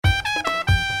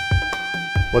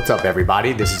What's up,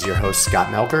 everybody? This is your host, Scott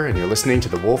Melker, and you're listening to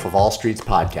the Wolf of All Streets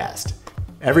podcast.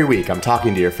 Every week, I'm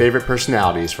talking to your favorite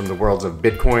personalities from the worlds of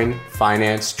Bitcoin,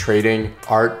 finance, trading,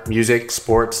 art, music,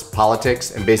 sports,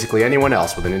 politics, and basically anyone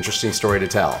else with an interesting story to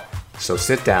tell. So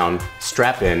sit down,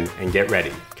 strap in, and get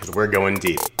ready, because we're going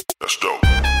deep. Let's go.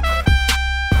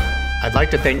 I'd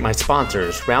like to thank my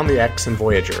sponsors, Round the X and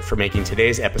Voyager, for making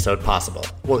today's episode possible.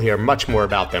 We'll hear much more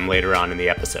about them later on in the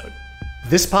episode.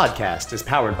 This podcast is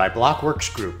powered by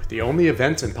Blockworks Group, the only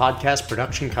events and podcast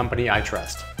production company I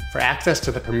trust. For access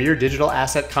to the premier digital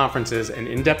asset conferences and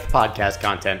in-depth podcast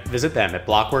content, visit them at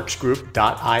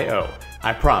blockworksgroup.io.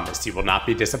 I promise you will not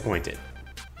be disappointed.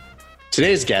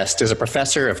 Today's guest is a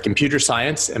professor of computer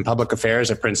science and public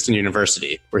affairs at Princeton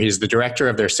University, where he's the director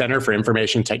of their Center for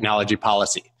Information Technology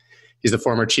Policy. He's the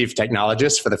former chief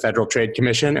technologist for the Federal Trade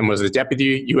Commission and was the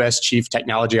deputy U.S. chief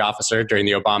technology officer during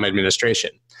the Obama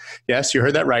administration. Yes, you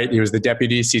heard that right. He was the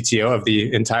deputy CTO of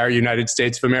the entire United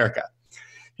States of America.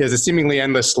 He has a seemingly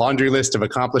endless laundry list of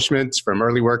accomplishments, from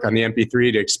early work on the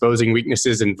MP3 to exposing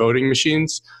weaknesses in voting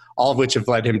machines, all of which have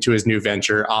led him to his new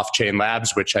venture, OffChain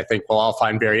Labs, which I think we'll all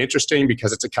find very interesting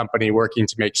because it's a company working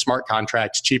to make smart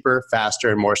contracts cheaper, faster,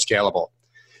 and more scalable.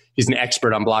 He's an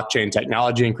expert on blockchain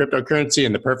technology and cryptocurrency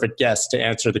and the perfect guest to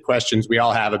answer the questions we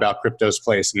all have about crypto's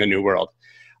place in the new world.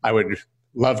 I would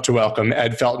love to welcome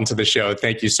Ed Felten to the show.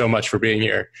 Thank you so much for being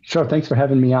here. Sure. Thanks for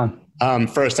having me on.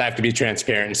 First, I have to be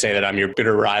transparent and say that I'm your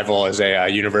bitter rival as a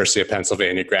University of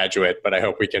Pennsylvania graduate, but I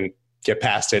hope we can get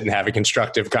past it and have a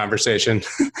constructive conversation.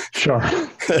 Sure.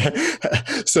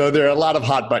 So there are a lot of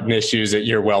hot button issues that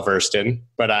you're well versed in,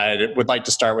 but I would like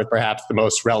to start with perhaps the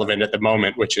most relevant at the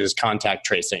moment, which is contact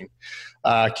tracing.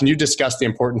 Can you discuss the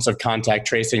importance of contact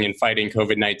tracing in fighting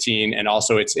COVID-19 and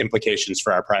also its implications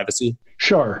for our privacy?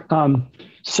 Sure.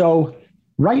 So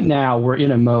right now we're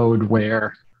in a mode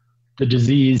where the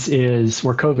disease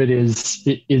where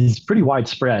COVID is pretty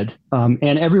widespread, and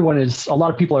a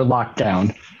lot of people are locked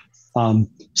down.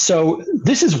 So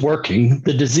this is working.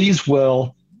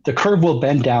 The curve will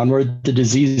bend down where the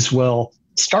disease will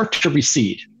start to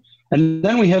recede. And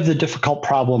then we have the difficult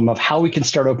problem of how we can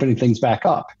start opening things back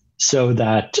up so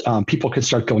that people can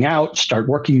start going out, start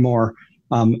working more,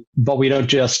 but we don't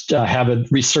just have a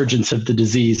resurgence of the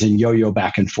disease and yo-yo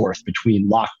back and forth between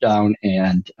lockdown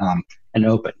and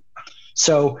open.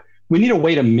 So we need a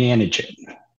way to manage it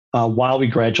while we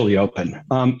gradually open.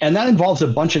 And that involves a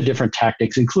bunch of different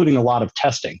tactics, including a lot of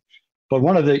testing. But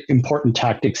one of the important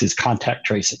tactics is contact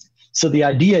tracing. So the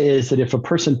idea is that if a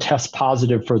person tests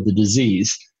positive for the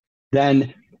disease,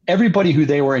 then everybody who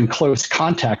they were in close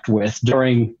contact with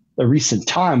during a recent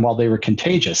time while they were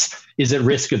contagious is at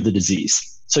risk of the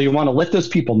disease. So you want to let those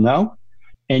people know,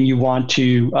 and you want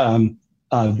to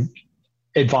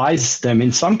advise them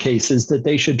in some cases that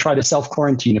they should try to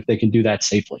self-quarantine if they can do that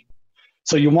safely.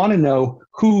 So you want to know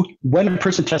when a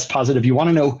person tests positive, you want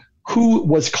to know who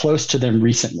was close to them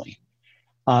recently.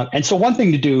 And so one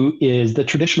thing to do is the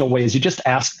traditional way is you just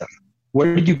ask them,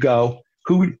 where did you go?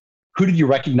 Who did you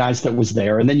recognize that was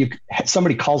there? And then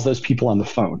somebody calls those people on the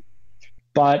phone.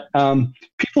 But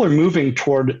people are moving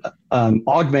toward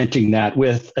augmenting that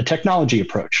with a technology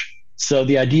approach. So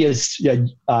the idea is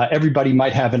everybody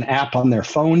might have an app on their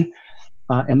phone,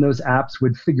 and those apps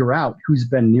would figure out who's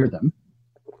been near them.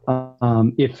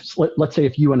 Let's say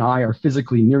if you and I are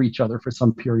physically near each other for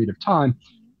some period of time,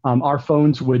 our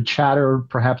phones would chatter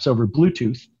perhaps over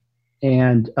Bluetooth,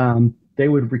 and they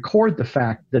would record the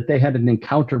fact that they had an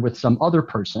encounter with some other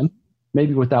person,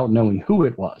 maybe without knowing who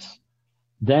it was.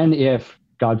 Then if,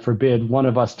 God forbid, one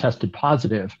of us tested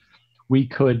positive, we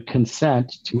could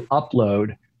consent to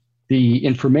upload the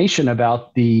information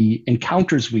about the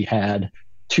encounters we had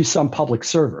to some public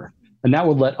server. And that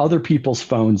would let other people's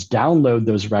phones download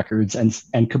those records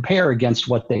and compare against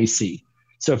what they see.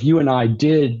 So if you and I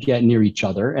did get near each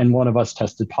other and one of us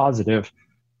tested positive,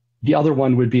 the other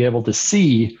one would be able to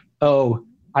see, oh,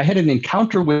 I had an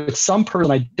encounter with some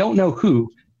person, I don't know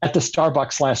who, at the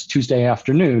Starbucks last Tuesday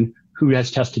afternoon who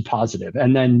has tested positive.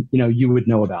 And then, you would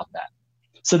know about that.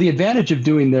 So the advantage of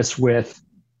doing this with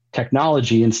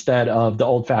technology instead of the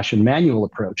old-fashioned manual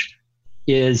approach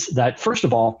is that, first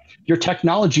of all, your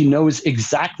technology knows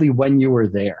exactly when you were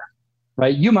there,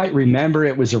 right? You might remember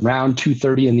it was around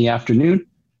 2:30 in the afternoon,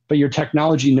 but your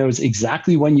technology knows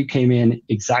exactly when you came in,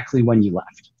 exactly when you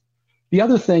left. The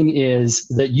other thing is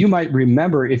that you might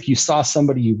remember if you saw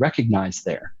somebody you recognized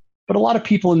there, but a lot of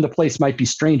people in the place might be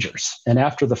strangers. And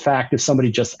after the fact, if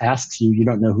somebody just asks you, you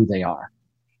don't know who they are.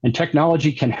 And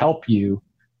technology can help you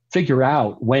figure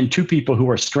out when two people who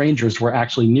are strangers were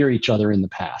actually near each other in the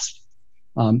past.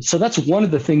 So that's one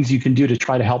of the things you can do to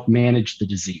try to help manage the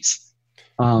disease.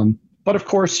 But of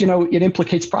course, it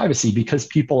implicates privacy because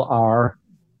people are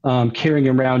carrying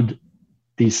around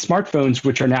these smartphones,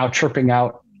 which are now chirping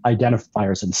out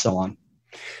identifiers and so on.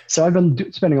 So I've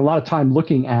been spending a lot of time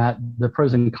looking at the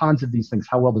pros and cons of these things.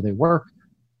 How well do they work?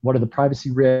 What are the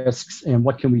privacy risks, and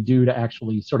what can we do to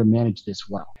actually sort of manage this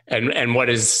well? And what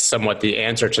is somewhat the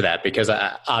answer to that? Because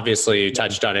obviously you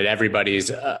touched on it.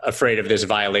 Everybody's afraid of this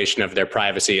violation of their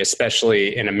privacy,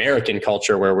 especially in American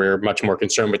culture where we're much more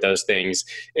concerned with those things.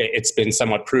 It's been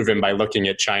somewhat proven by looking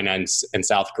at China and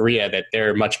South Korea that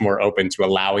they're much more open to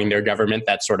allowing their government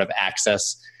that sort of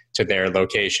access to their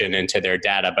location and to their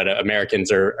data. But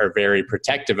Americans are very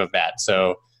protective of that.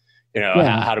 So,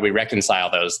 how do we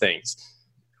reconcile those things?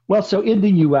 Well, so in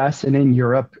the US and in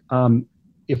Europe,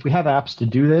 if we have apps to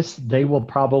do this, they will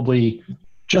probably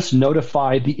just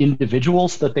notify the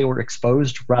individuals that they were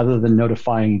exposed rather than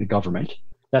notifying the government.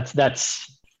 That's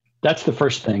the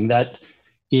first thing. That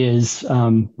is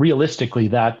realistically,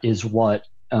 that is what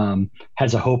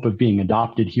has a hope of being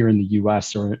adopted here in the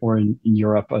US or in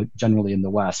Europe, generally in the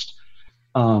West.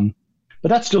 But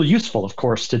that's still useful, of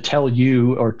course, to tell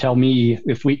you or tell me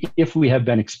if we have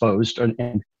been exposed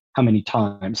and how many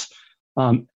times.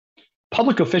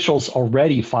 Public officials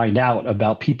already find out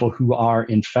about people who are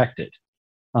infected.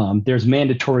 There's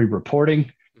mandatory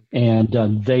reporting, and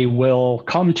they will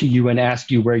come to you and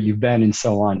ask you where you've been and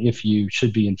so on if you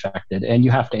should be infected, and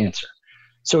you have to answer.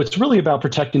 So it's really about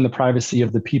protecting the privacy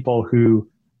of the people who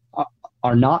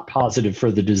are not positive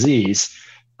for the disease.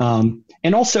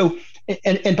 And also,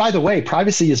 and by the way,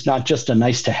 privacy is not just a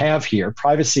nice to have here.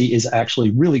 Privacy is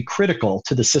actually really critical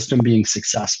to the system being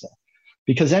successful,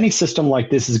 because any system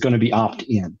like this is going to be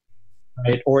opt-in,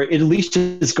 right? Or at least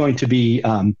is going to be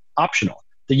optional.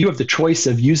 That you have the choice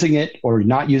of using it or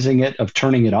not using it, of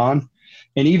turning it on.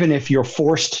 And even if you're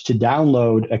forced to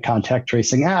download a contact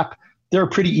tracing app, there are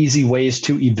pretty easy ways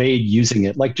to evade using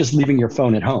it, like just leaving your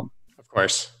phone at home. Of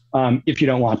course. If you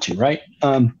don't want to, right?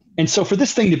 And so for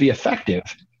this thing to be effective,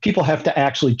 people have to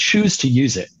actually choose to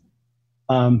use it.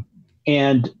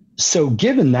 And so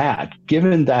given that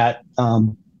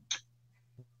the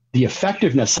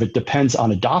effectiveness of it depends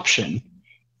on adoption,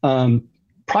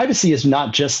 privacy is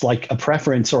not just like a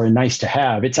preference or a nice to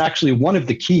have. It's actually one of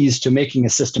the keys to making a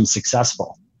system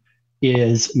successful,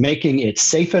 is making it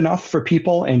safe enough for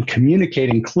people and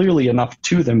communicating clearly enough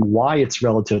to them why it's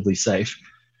relatively safe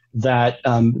that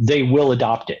they will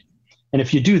adopt it. And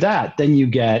if you do that, then you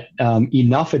get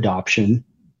enough adoption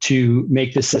to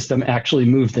make the system actually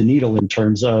move the needle in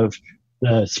terms of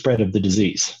the spread of the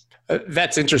disease.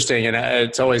 That's interesting. And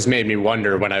it's always made me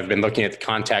wonder when I've been looking at the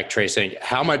contact tracing,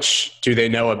 how much do they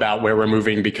know about where we're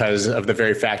moving because of the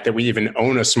very fact that we even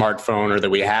own a smartphone or that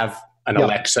we have an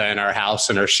Alexa in our house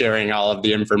and are sharing all of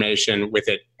the information with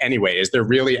it anyway? Is there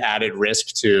really added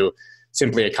risk to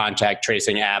simply a contact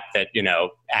tracing app that,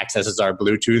 accesses our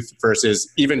Bluetooth versus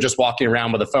even just walking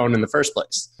around with a phone in the first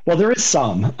place? Well, there is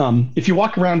some. If you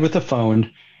walk around with a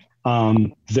phone,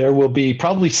 there will be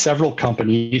probably several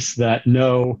companies that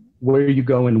know where you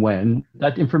go and when.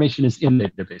 That information is in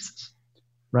databases,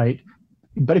 right?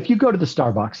 But if you go to the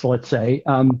Starbucks, let's say,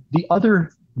 the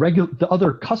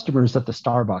other customers at the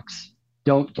Starbucks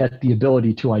don't get the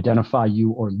ability to identify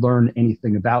you or learn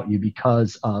anything about you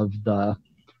because of the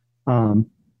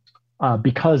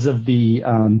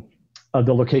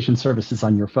location services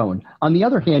on your phone. On the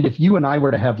other hand, if you and I were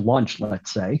to have lunch,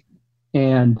 let's say,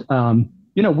 and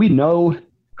we know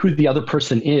who the other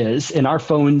person is, and our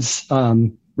phones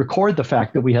record the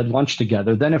fact that we had lunch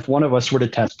together, then if one of us were to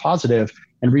test positive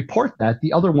and report that,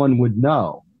 the other one would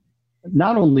know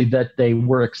not only that they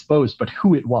were exposed, but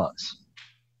who it was,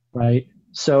 right?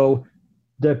 So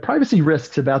the privacy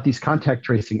risks about these contact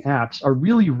tracing apps are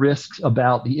really risks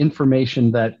about the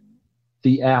information that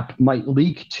the app might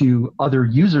leak to other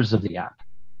users of the app.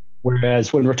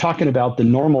 Whereas when we're talking about the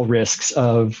normal risks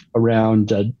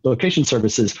around location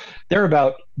services, they're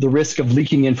about the risk of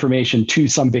leaking information to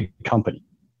some big company.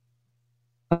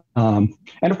 And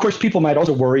of course, people might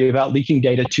also worry about leaking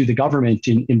data to the government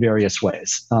in various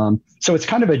ways. So it's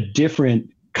kind of a different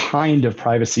kind of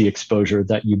privacy exposure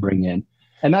that you bring in.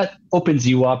 And that opens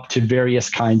you up to various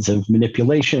kinds of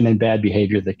manipulation and bad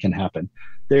behavior that can happen.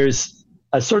 There's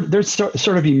sort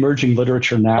of emerging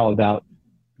literature now about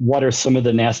what are some of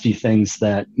the nasty things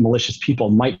that malicious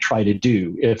people might try to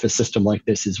do if a system like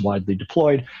this is widely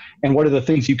deployed, and what are the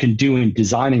things you can do in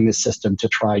designing this system to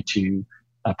try to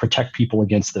protect people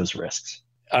against those risks.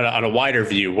 On a wider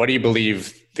view, what do you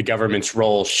believe the government's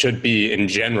role should be in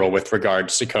general with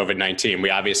regards to COVID-19?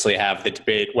 We obviously have the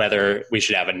debate whether we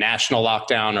should have a national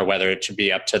lockdown or whether it should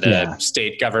be up to the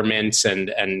state governments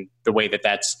and the way that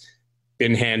that's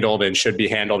been handled and should be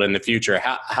handled in the future.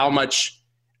 How much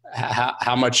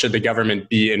should the government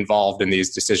be involved in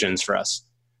these decisions for us?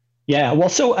 Yeah, well,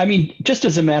 so I mean, just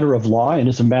as a matter of law and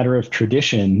as a matter of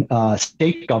tradition,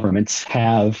 state governments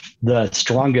have the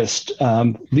strongest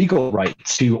legal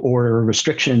rights to order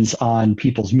restrictions on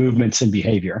people's movements and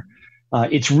behavior.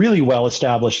 It's really well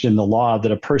established in the law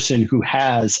that a person who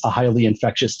has a highly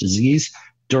infectious disease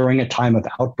during a time of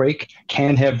outbreak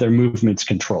can have their movements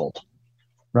controlled,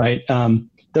 right?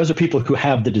 Those are people who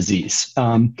have the disease.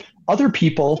 Other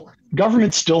people,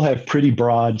 governments still have pretty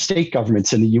broad, state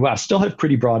governments in the US still have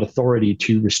pretty broad authority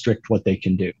to restrict what they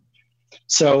can do.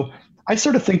 So I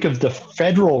sort of think of the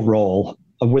federal role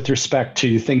with respect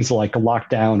to things like a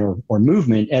lockdown or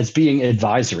movement as being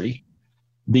advisory.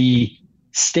 The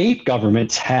state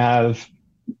governments have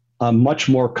much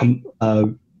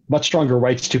stronger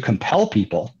rights to compel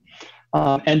people.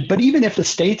 But even if the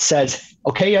state says,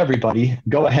 okay, everybody,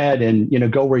 go ahead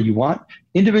and go where you want,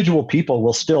 individual people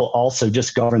will still also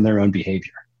just govern their own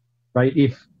behavior, right?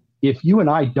 If you and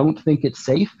I don't think it's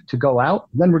safe to go out,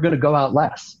 then we're going to go out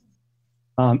less.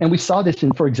 And we saw this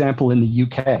for example, in the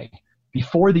UK.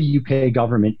 Before the UK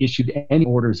government issued any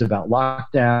orders about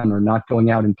lockdown or not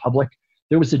going out in public,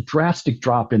 there was a drastic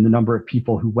drop in the number of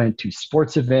people who went to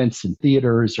sports events and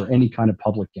theaters or any kind of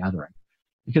public gathering,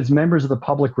 because members of the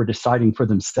public were deciding for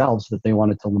themselves that they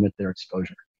wanted to limit their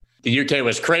exposure. The UK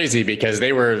was crazy because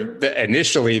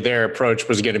initially their approach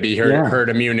was going to be herd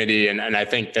immunity. And I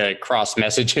think the cross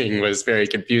messaging was very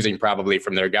confusing probably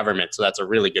from their government. So that's a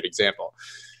really good example.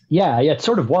 Yeah, it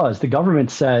sort of was. The government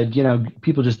said,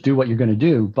 people just do what you're going to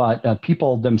do, but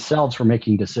people themselves were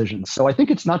making decisions. So I think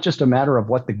it's not just a matter of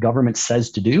what the government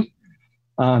says to do.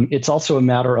 It's also a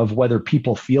matter of whether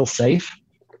people feel safe.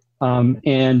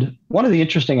 And one of the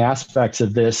interesting aspects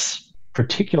of this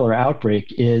particular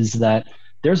outbreak is that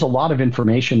there's a lot of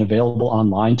information available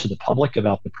online to the public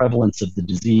about the prevalence of the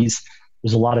disease.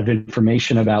 There's a lot of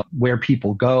information about where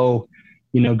people go.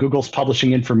 Google's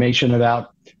publishing information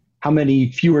about how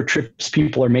many fewer trips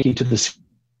people are making to the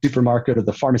supermarket or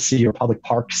the pharmacy or public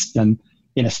parks than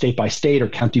in a state by state or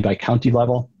county by county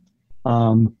level.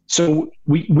 So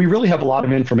we really have a lot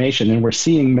of information, and we're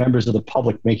seeing members of the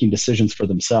public making decisions for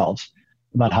themselves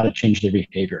about how to change their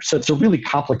behavior. So it's a really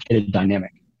complicated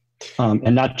dynamic,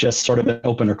 and not just sort of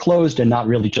open or closed, and not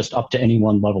really just up to any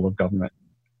one level of government.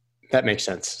 That makes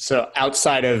sense. So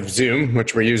outside of Zoom,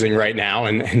 which we're using right now,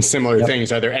 and similar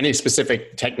things, are there any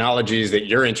specific technologies that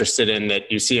you're interested in that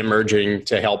you see emerging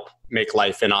to help make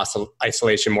life in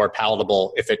isolation more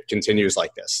palatable if it continues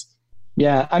like this?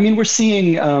 Yeah, I mean, we're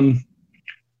seeing a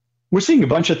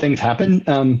bunch of things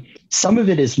happen. Some of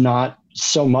it is not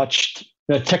so much,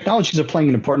 technologies are playing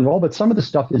an important role, but some of the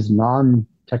stuff is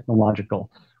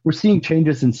non-technological. We're seeing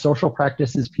changes in social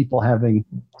practices, people having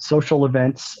social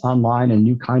events online and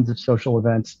new kinds of social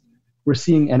events. We're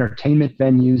seeing entertainment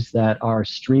venues that are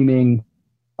streaming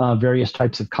various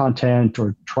types of content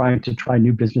or trying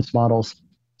new business models.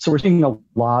 So we're seeing a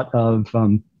lot of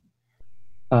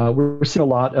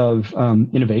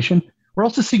innovation. We're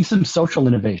also seeing some social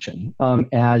innovation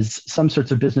as some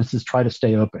sorts of businesses try to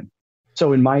stay open.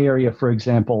 So in my area, for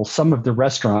example, some of the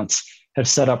restaurants have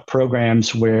set up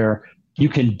programs where you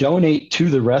can donate to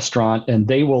the restaurant and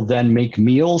they will then make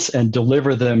meals and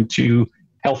deliver them to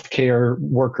healthcare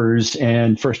workers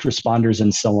and first responders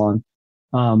and so on.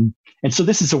 And so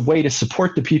this is a way to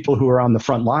support the people who are on the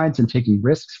front lines and taking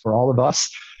risks for all of us.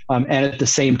 And at the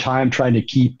same time, trying to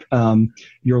keep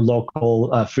your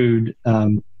local food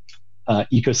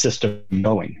ecosystem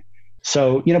going.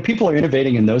 So, people are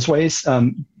innovating in those ways,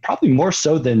 probably more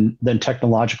so than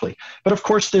technologically. But of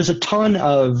course, there's a ton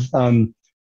of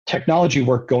technology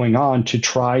work going on to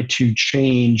try to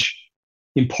change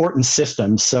important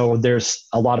systems. So there's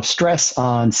a lot of stress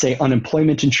on, say,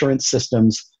 unemployment insurance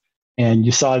systems. And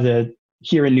you saw that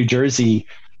here in New Jersey,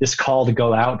 this call to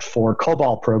go out for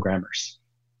COBOL programmers,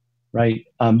 right?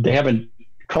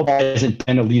 COBOL hasn't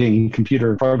been a leading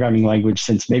computer programming language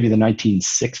since maybe the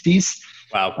 1960s.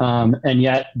 Wow. And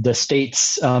yet the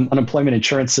state's unemployment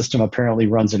insurance system apparently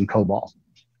runs in COBOL.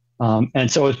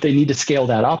 And so if they need to scale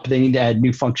that up, they need to add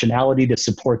new functionality to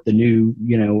support the new,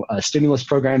 stimulus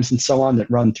programs and so on that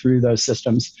run through those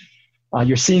systems.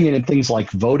 You're seeing it in things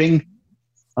like voting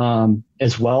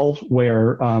as well,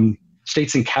 where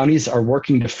states and counties are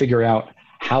working to figure out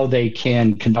how they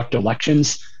can conduct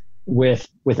elections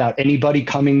without anybody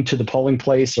coming to the polling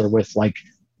place, or with like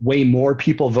way more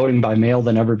people voting by mail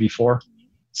than ever before.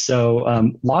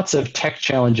 So lots of tech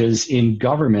challenges in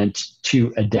government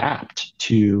to adapt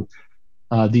to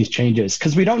these changes,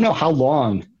 because we don't know how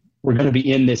long we're going to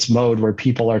be in this mode where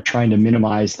people are trying to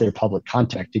minimize their public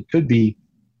contact. It could be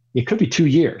 2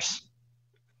 years,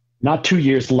 not 2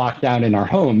 years locked down in our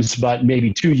homes, but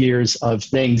maybe 2 years of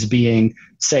things being,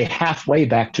 say, halfway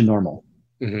back to normal.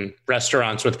 Mm-hmm.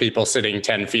 Restaurants with people sitting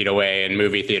 10 feet away and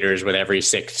movie theaters with every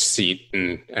 6th seat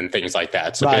and things like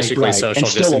that. So basically social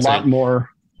distancing. And still a lot more,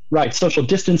 social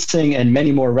distancing and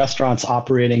many more restaurants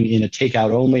operating in a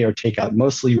takeout only or takeout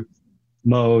mostly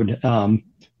mode.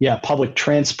 Public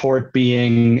transport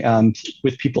being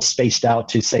with people spaced out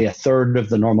to, say, a third of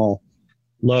the normal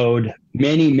load.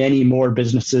 Many, many more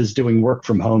businesses doing work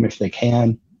from home if they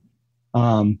can.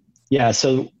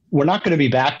 So we're not going to be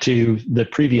back to the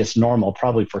previous normal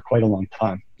probably for quite a long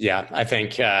time. Yeah, I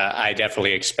think I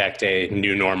definitely expect a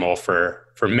new normal for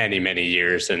many, many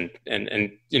years. And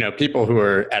people who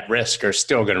are at risk are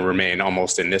still going to remain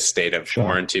almost in this state of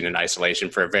quarantine and isolation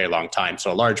for a very long time.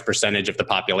 So a large percentage of the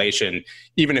population,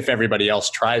 even if everybody else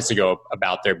tries to go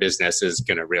about their business, is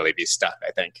going to really be stuck,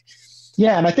 I think.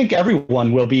 Yeah, and I think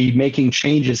everyone will be making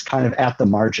changes kind of at the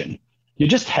margin. You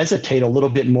just hesitate a little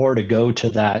bit more to go to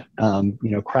that,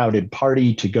 crowded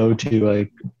party, to go to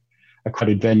a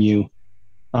crowded venue.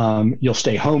 You'll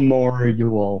stay home more.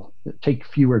 You will take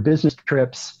fewer business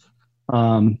trips.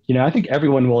 I think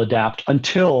everyone will adapt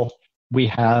until we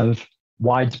have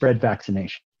widespread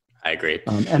vaccination. I agree.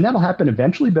 And that'll happen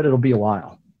eventually, but it'll be a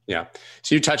while. Yeah.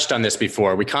 So you touched on this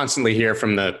before. We constantly hear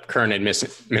from the current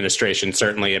administration,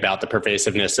 certainly, about the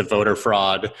pervasiveness of voter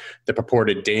fraud, the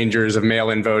purported dangers of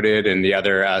mail-in voted, and the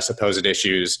other supposed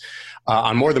issues.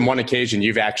 On more than one occasion,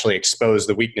 you've actually exposed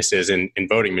the weaknesses in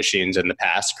voting machines in the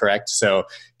past, correct? So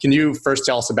can you first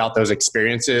tell us about those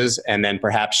experiences and then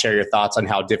perhaps share your thoughts on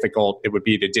how difficult it would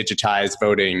be to digitize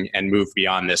voting and move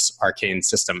beyond this arcane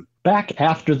system? Back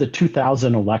after the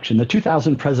 2000 election, the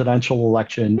 2000 presidential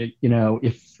election,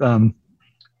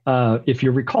 if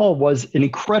you recall, was an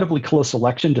incredibly close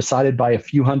election decided by a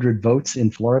few hundred votes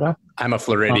in Florida. I'm a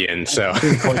Floridian, so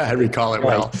I recall it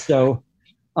well. Right. So,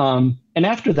 and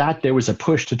after that, there was a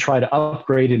push to try to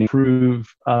upgrade and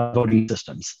improve voting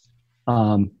systems.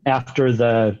 After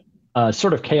the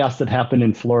sort of chaos that happened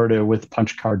in Florida with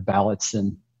punch card ballots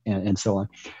and so on.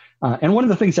 And one of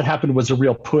the things that happened was a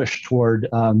real push toward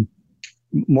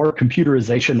more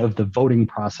computerization of the voting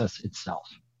process itself.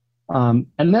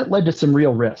 And that led to some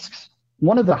real risks.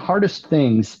 One of the hardest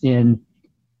things in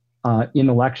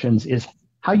elections is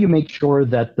how you make sure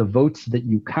that the votes that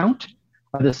you count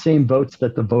are the same votes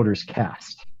that the voters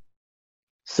cast.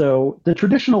 So the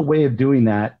traditional way of doing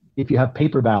that, if you have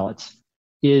paper ballots,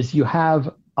 is you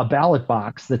have a ballot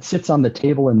box that sits on the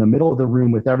table in the middle of the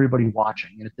room with everybody watching.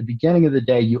 And at the beginning of the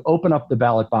day, you open up the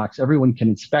ballot box, everyone can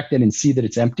inspect it and see that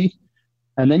it's empty.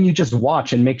 And then you just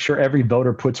watch and make sure every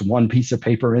voter puts one piece of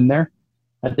paper in there.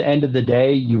 At the end of the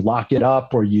day, you lock it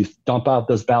up or you dump out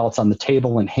those ballots on the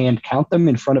table and hand count them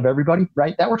in front of everybody,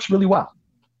 right? That works really well.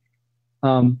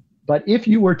 But if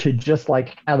you were to just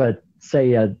like have a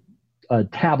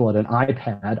tablet, an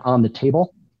iPad on the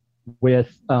table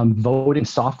with voting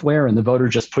software, and the voter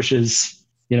just pushes,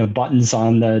 buttons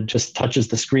just touches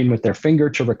the screen with their finger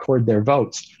to record their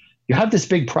votes, you have this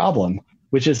big problem,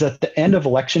 which is at the end of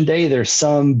election day, there's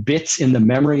some bits in the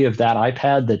memory of that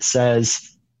iPad that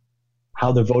says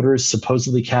how the voters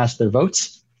supposedly cast their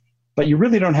votes, but you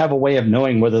really don't have a way of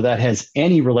knowing whether that has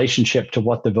any relationship to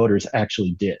what the voters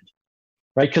actually did,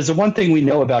 right? Because the one thing we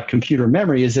know about computer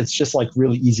memory is it's just like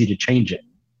really easy to change it.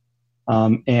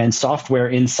 And software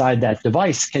inside that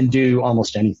device can do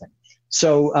almost anything.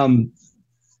 So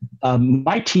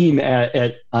my team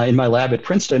in my lab at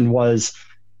Princeton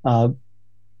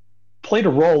played a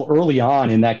role early on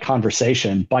in that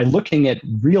conversation by looking at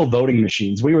real voting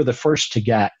machines. We were the first to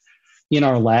get in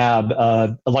our lab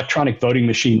electronic voting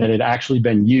machine that had actually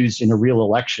been used in a real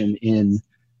election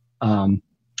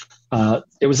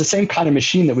it was the same kind of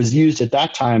machine that was used at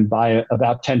that time by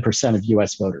about 10% of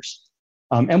US voters.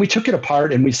 And we took it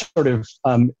apart and we sort of,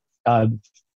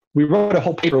 we wrote a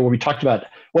whole paper where we talked about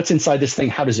what's inside this thing,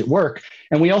 how does it work?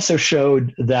 And we also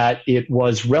showed that it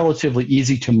was relatively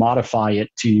easy to modify it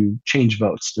to change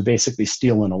votes, to basically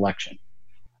steal an election.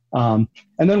 And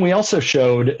then we also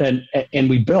showed, and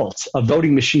we built a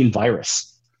voting machine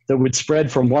virus that would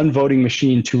spread from one voting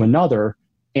machine to another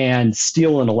and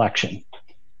steal an election.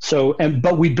 So,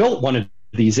 but we built one of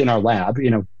these in our lab,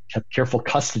 kept careful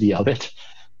custody of it.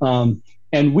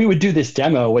 And we would do this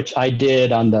demo, which I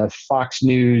did on the Fox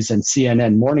News and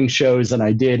CNN morning shows, and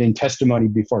I did in testimony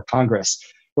before Congress,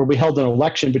 where we held an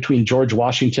election between George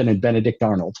Washington and Benedict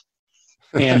Arnold.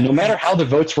 And no matter how the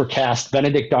votes were cast,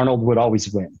 Benedict Arnold would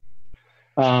always win.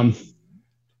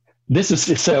 This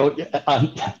is so.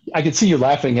 I can see you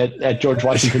laughing at George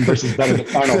Washington versus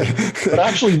Benedict Arnold, but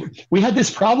actually, we had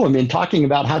this problem in talking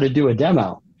about how to do a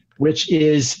demo, which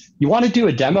is you want to do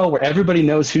a demo where everybody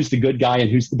knows who's the good guy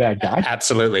and who's the bad guy.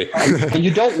 Absolutely, and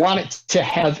you don't want it to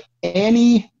have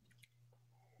any.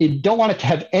 You don't want it to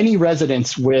have any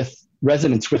resonance with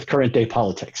current day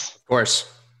politics. Of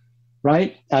course.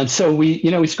 Right. And so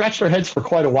we scratched our heads for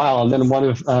quite a while. And then one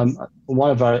of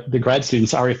the grad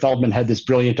students, Ari Feldman, had this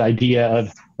brilliant idea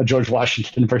of a George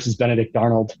Washington versus Benedict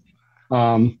Arnold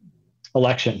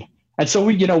election. And so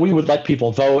we would let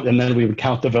people vote, and then we would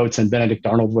count the votes, and Benedict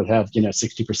Arnold would have,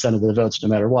 60% of the votes no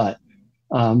matter what.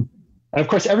 And of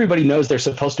course, everybody knows they're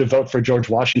supposed to vote for George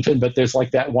Washington, but there's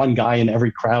like that one guy in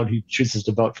every crowd who chooses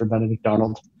to vote for Benedict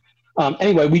Arnold.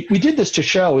 Anyway, we did this to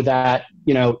show that,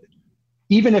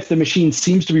 even if the machine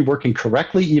seems to be working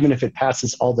correctly, even if it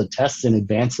passes all the tests in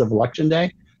advance of Election Day,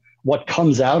 what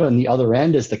comes out on the other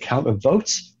end as the count of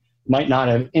votes might not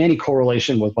have any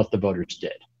correlation with what the voters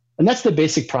did. And that's the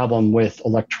basic problem with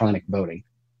electronic voting,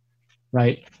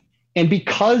 right? And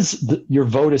because your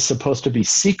vote is supposed to be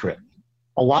secret,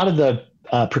 a lot of the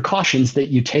precautions that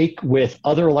you take with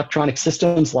other electronic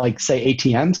systems, like, say,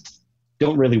 ATMs,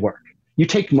 don't really work. You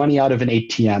take money out of an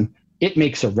ATM, it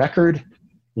makes a record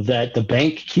that the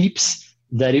bank keeps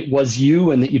that it was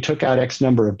you and that you took out X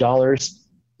number of dollars.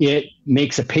 It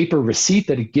makes a paper receipt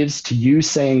that it gives to you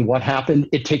saying what happened.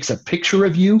 It takes a picture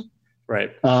of you.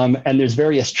 Right. And there's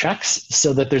various checks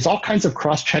so that there's all kinds of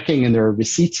cross-checking, and there are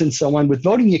receipts and so on. With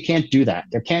voting, you can't do that.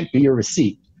 There can't be a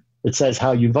receipt that says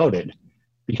how you voted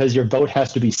because your vote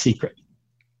has to be secret,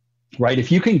 right?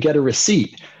 If you can get a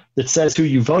receipt that says who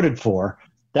you voted for,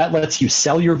 that lets you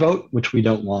sell your vote, which we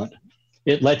don't want.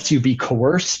 It lets you be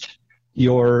coerced.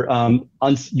 Your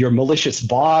malicious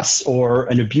boss or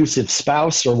an abusive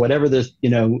spouse or whatever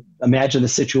imagine the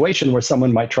situation where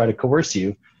someone might try to coerce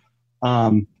you.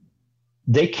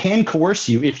 They can coerce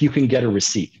you if you can get a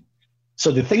receipt.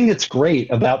 So the thing that's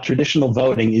great about traditional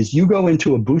voting is you go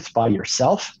into a booth by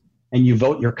yourself and you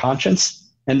vote your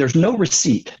conscience, and there's no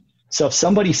receipt. So if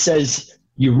somebody says,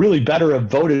 you really better have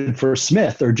voted for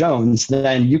Smith or Jones,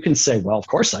 then you can say, well, of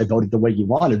course I voted the way you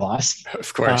wanted, boss.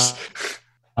 Of course.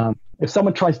 If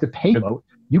someone tries to pay to vote,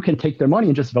 you can take their money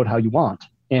and just vote how you want.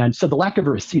 And so the lack of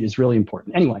a receipt is really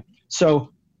important. Anyway,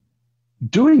 so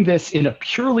doing this in a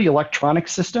purely electronic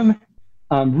system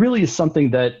really is something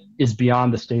that is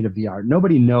beyond the state of the art.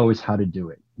 Nobody knows how to do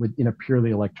it in a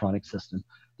purely electronic system.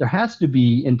 There has to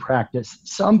be, in practice,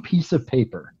 some piece of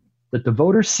paper that the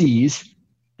voter sees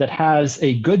that has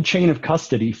a good chain of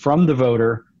custody from the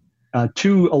voter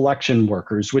to election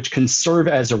workers, which can serve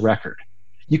as a record.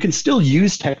 You can still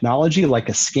use technology like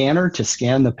a scanner to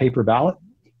scan the paper ballot,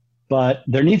 but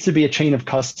there needs to be a chain of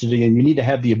custody, and you need to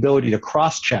have the ability to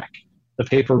cross-check the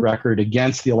paper record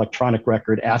against the electronic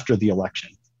record after the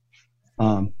election.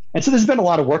 And so there's been a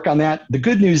lot of work on that. The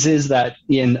good news is that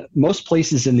in most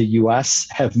places in the US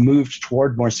have moved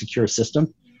toward more secure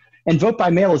system. And vote by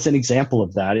mail is an example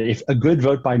of that. If a good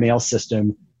vote by mail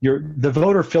system, the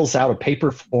voter fills out a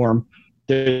paper form.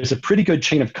 There's a pretty good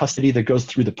chain of custody that goes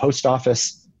through the post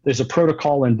office. There's a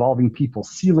protocol involving people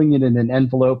sealing it in an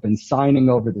envelope and signing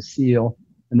over the seal.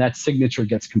 And that signature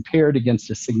gets compared against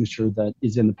a signature that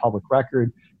is in the public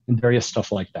record and various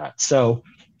stuff like that. So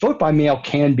vote by mail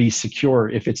can be secure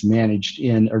if it's managed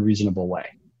in a reasonable way.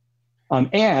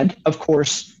 And of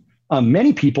course,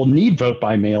 many people need vote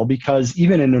by mail because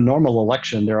even in a normal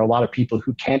election, there are a lot of people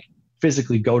who can't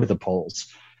physically go to the polls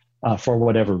for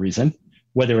whatever reason,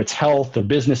 whether it's health or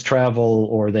business travel,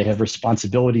 or they have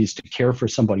responsibilities to care for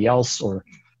somebody else, or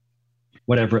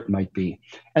whatever it might be.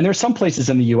 And there are some places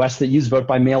in the US that use vote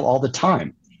by mail all the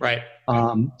time. Right.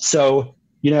 So,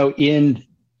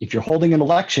 if you're holding an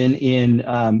election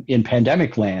in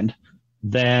pandemic land,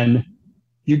 then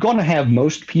you're going to have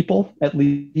most people at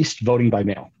least voting by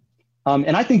mail.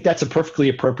 And I think that's a perfectly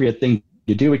appropriate thing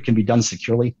to do. It can be done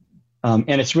securely. And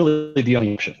it's really the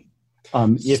only option.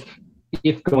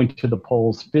 If going to the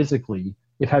polls physically,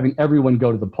 if having everyone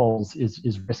go to the polls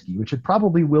is risky, which it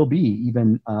probably will be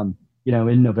even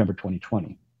in November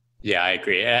 2020. Yeah, I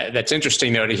agree. That's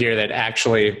interesting, though, to hear that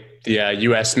actually the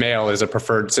U.S. mail is a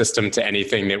preferred system to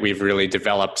anything that we've really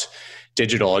developed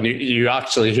digital. And you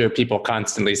actually hear people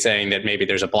constantly saying that maybe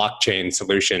there's a blockchain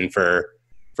solution for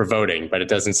voting, but it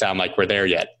doesn't sound like we're there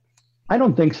yet. I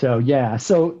don't think so. Yeah.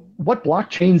 So what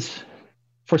blockchains,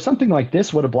 for something like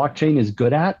this, what a blockchain is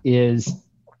good at is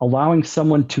allowing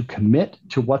someone to commit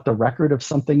to what the record of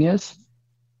something is.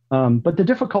 But the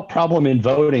difficult problem in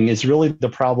voting is really the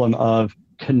problem of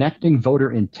connecting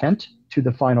voter intent to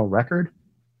the final record.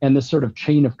 and the sort of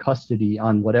chain of custody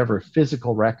on whatever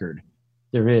physical record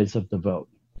there is of the vote.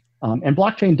 And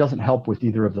blockchain doesn't help with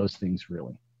either of those things,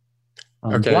 really.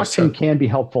 Blockchain can be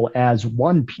helpful as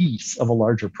one piece of a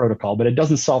larger protocol, but it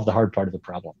doesn't solve the hard part of the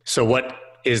problem. So what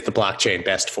is the blockchain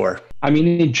best for? I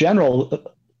mean, in general,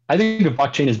 I think of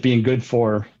blockchain as being good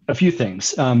for a few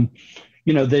things.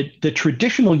 The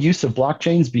traditional use of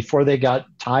blockchains before they got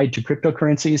tied to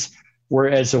cryptocurrencies were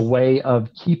as a way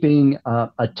of keeping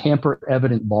a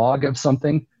tamper-evident log of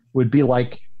something. Would be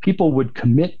like people would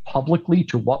commit publicly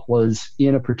to what was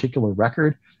in a particular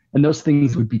record, and those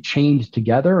things would be chained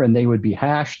together and they would be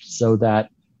hashed so that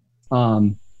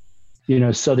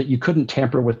so that you couldn't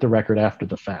tamper with the record after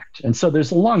the fact. And so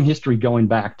there's a long history going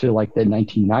back to like the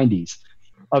 1990s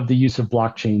of the use of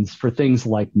blockchains for things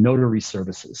like notary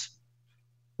services,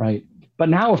 right? But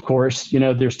now, of course,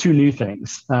 there's two new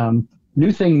things.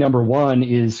 New thing number one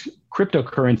is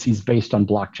cryptocurrencies based on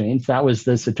blockchains. That was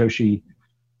the Satoshi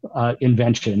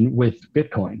invention with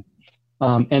Bitcoin.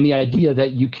 And the idea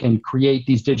that you can create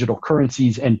these digital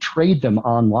currencies and trade them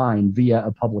online via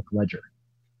a public ledger,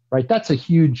 right? That's a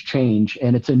huge change,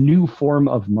 and it's a new form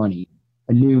of money,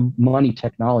 a new money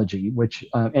technology,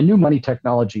 and new money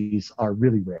technologies are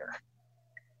really rare.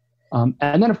 And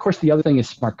then, of course, the other thing is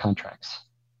smart contracts,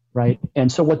 right?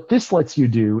 And so what this lets you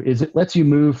do is it lets you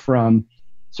move from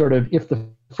sort of, if the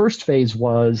first phase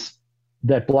was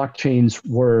that blockchains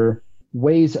were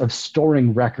ways of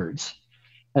storing records,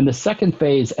 and the second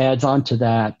phase adds on to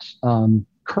that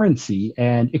currency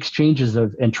and exchanges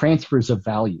and transfers of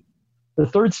value. The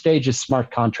third stage is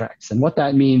smart contracts. And what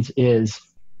that means is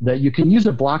that you can use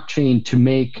a blockchain to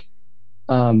make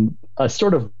a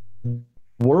sort of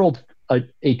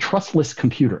a trustless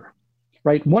computer,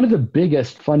 right? One of the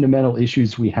biggest fundamental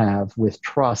issues we have with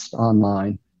trust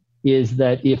online is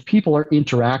that if people are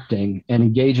interacting and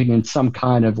engaging in some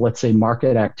kind of, let's say,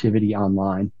 market activity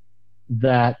online,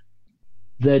 and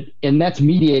that's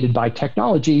mediated by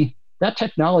technology, that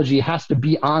technology has to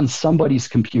be on somebody's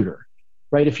computer,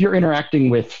 right? If you're interacting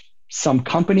with some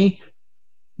company,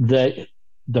 the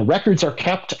records are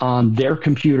kept on their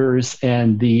computers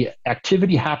and the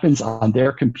activity happens on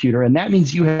their computer. And that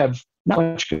means you have not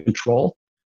much control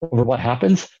over what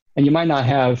happens, and you might not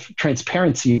have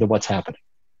transparency to what's happening.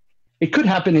 It could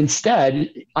happen instead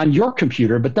on your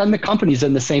computer, but then the company's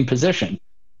in the same position.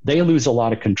 They lose a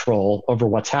lot of control over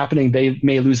what's happening. They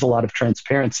may lose a lot of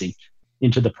transparency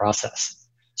into the process.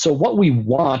 So what we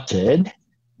wanted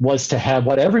was to have,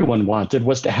 what everyone wanted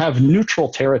was to have neutral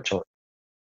territory,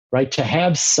 right? To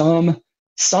have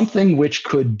something which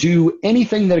could do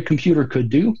anything that a computer could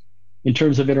do in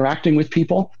terms of interacting with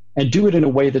people, and do it in a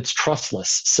way that's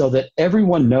trustless so that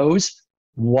everyone knows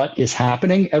what is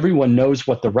happening. Everyone knows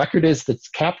what the record is that's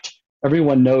kept.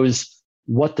 Everyone knows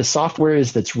what the software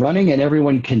is that's running, and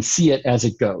everyone can see it as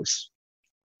it goes,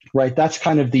 right? That's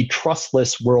kind of the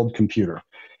trustless world computer.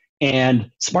 And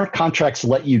smart contracts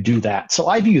let you do that. So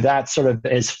I view that sort of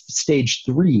as stage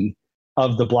 3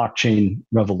 of the blockchain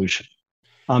revolution.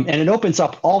 And it opens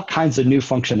up all kinds of new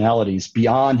functionalities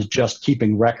beyond just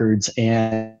keeping records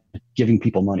and giving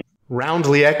people money.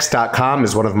 Roundlyx.com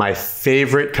is one of my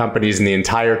favorite companies in the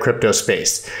entire crypto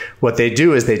space. What they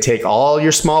do is they take all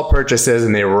your small purchases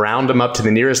and they round them up to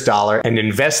the nearest dollar and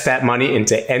invest that money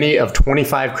into any of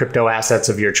 25 crypto assets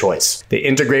of your choice. They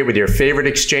integrate with your favorite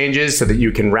exchanges so that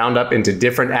you can round up into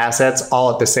different assets all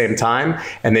at the same time,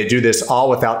 and they do this all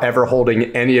without ever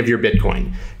holding any of your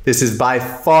Bitcoin. This is by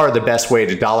far the best way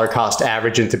to dollar cost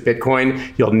average into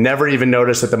Bitcoin. You'll never even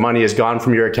notice that the money is gone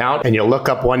from your account, and you'll look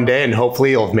up one day and hopefully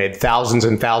you'll have made thousands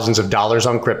and thousands of dollars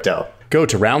on crypto. Go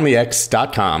to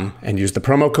roundlyx.com and use the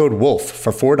promo code WOLF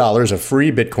for $4 of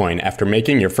free Bitcoin after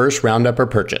making your first roundup or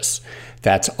purchase.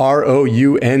 That's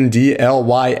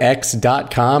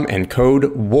roundlyx.com and code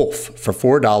WOLF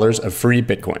for $4 of free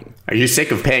Bitcoin. Are you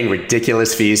sick of paying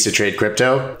ridiculous fees to trade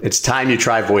crypto? It's time you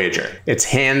try Voyager. It's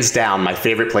hands down my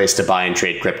favorite place to buy and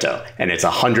trade crypto, and it's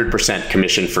 100%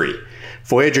 commission free.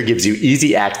 Voyager gives you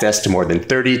easy access to more than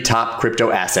 30 top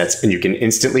crypto assets, and you can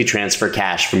instantly transfer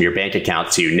cash from your bank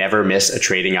account so you never miss a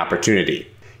trading opportunity.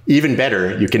 Even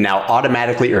better, you can now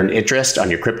automatically earn interest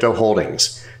on your crypto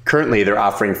holdings. Currently, they're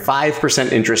offering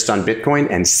 5% interest on Bitcoin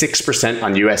and 6%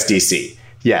 on USDC.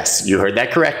 Yes, you heard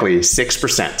that correctly,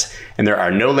 6%. And there are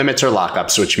no limits or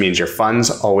lockups, which means your funds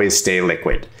always stay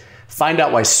liquid. Find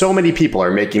out why so many people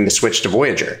are making the switch to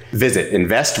Voyager. Visit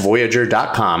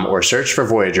investvoyager.com or search for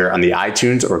Voyager on the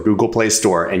iTunes or Google Play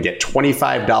Store and get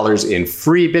 $25 in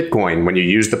free Bitcoin when you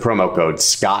use the promo code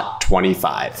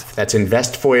SCOTT25. That's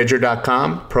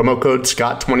investvoyager.com, promo code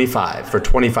SCOTT25 for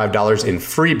 $25 in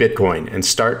free Bitcoin, and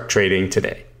start trading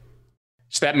today.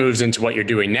 So that moves into what you're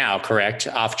doing now, correct?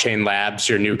 OffChain Labs,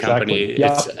 your new company.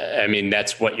 Yeah.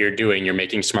 That's what you're doing. You're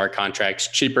making smart contracts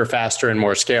cheaper, faster, and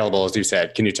more scalable, as you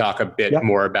said. Can you talk a bit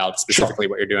more about specifically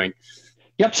what you're doing?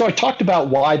 Yep. So I talked about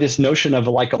why this notion of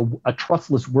like a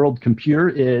trustless world computer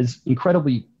is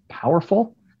incredibly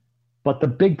powerful. But the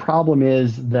big problem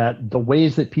is that the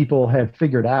ways that people have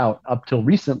figured out up till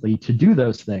recently to do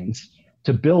those things,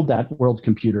 to build that world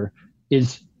computer,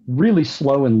 is really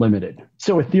slow and limited.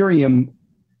 So Ethereum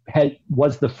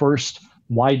was the first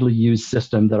widely used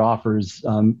system that offers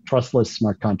trustless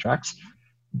smart contracts.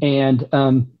 And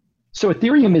so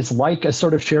Ethereum is like a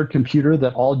sort of shared computer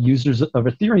that all users of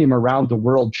Ethereum around the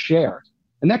world share.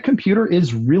 And that computer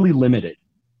is really limited.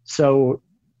 So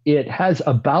it has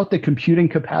about the computing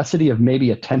capacity of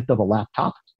maybe a tenth of a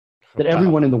laptop that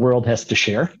everyone in the world has to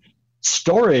share.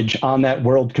 Storage on that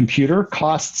world computer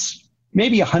costs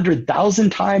maybe 100,000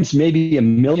 times, maybe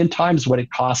 1,000,000 times what it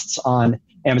costs on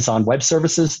Amazon Web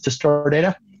Services to store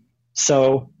data.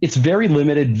 So it's very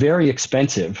limited, very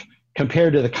expensive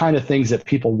compared to the kind of things that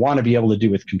people want to be able to do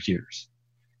with computers,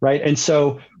 right? And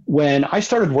so when I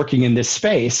started working in this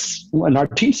space, when our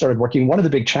team started working, one of the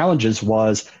big challenges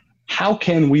was how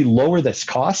can we lower this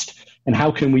cost and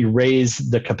how can we raise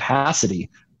the capacity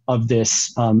of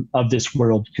this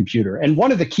world computer? And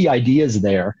one of the key ideas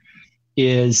there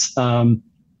is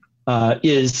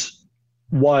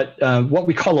what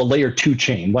we call a layer 2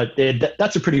 chain.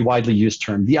 That's a pretty widely used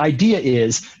term. The idea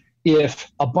is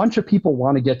if a bunch of people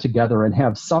want to get together and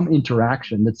have some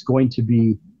interaction that's going to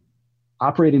be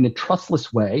operating in a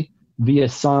trustless way via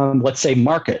some, let's say,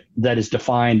 market that is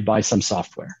defined by some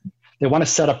software. They want to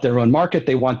set up their own market.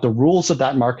 They want the rules of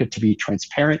that market to be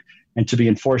transparent and to be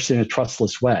enforced in a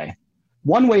trustless way.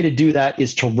 One way to do that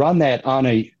is to run that on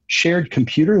a shared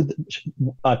computer,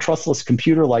 a trustless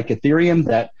computer like Ethereum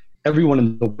that everyone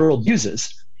in the world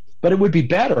uses. But it would be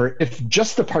better if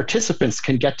just the participants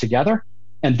can get together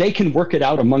and they can work it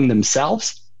out among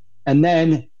themselves. And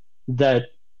then the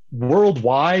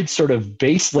worldwide sort of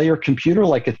base layer computer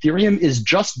like Ethereum is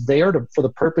just there for the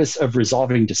purpose of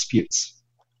resolving disputes.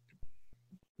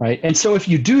 Right? And so if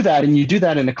you do that and you do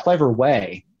that in a clever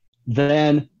way,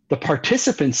 then the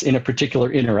participants in a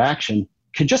particular interaction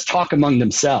can just talk among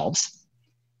themselves,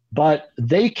 but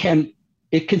it can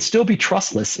still be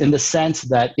trustless in the sense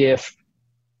that if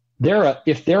there are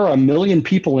 1,000,000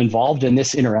 people involved in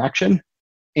this interaction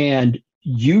and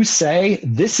you say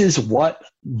this is what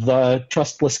the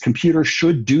trustless computer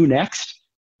should do next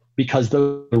because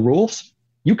the rules,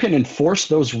 you can enforce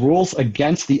those rules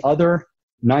against the other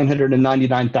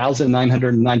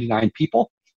 999,999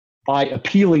 people by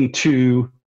appealing to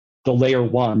the layer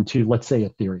 1, to let's say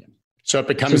Ethereum. So it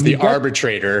becomes the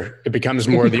arbitrator. It becomes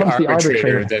more the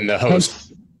arbitrator than the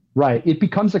host. Right. It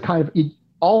becomes a kind of,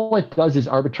 all it does is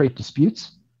arbitrate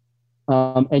disputes.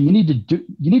 And you need to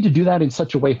do that in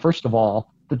such a way, first of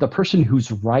all, that the person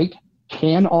who's right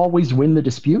can always win the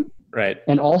dispute. Right.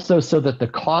 And also so that the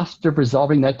cost of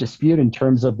resolving that dispute in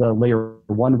terms of the layer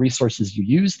 1 resources you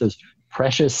use, those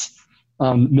precious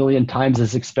 1,000,000 times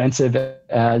as expensive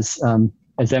as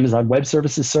Amazon Web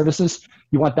Services,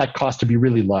 you want that cost to be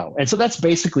really low. And so that's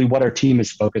basically what our team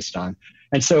is focused on.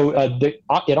 And so at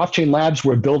OffChain Labs,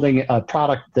 we're building a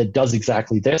product that does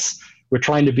exactly this. We're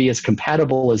trying to be as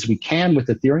compatible as we can with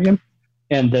Ethereum.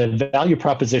 And the value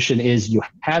proposition is you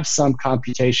have some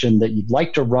computation that you'd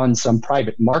like to run, some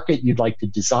private market you'd like to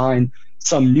design,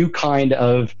 some new kind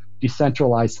of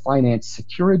decentralized finance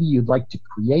security you'd like to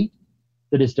create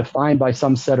that is defined by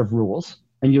some set of rules.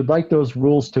 And you'd like those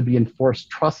rules to be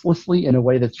enforced trustlessly in a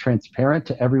way that's transparent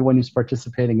to everyone who's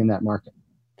participating in that market,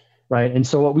 right? And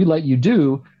so what we let you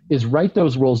do is write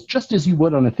those rules just as you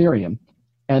would on Ethereum,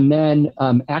 and then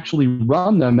actually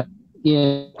run them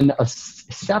in a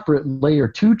separate layer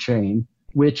 2 chain,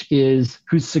 whose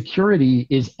security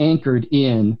is anchored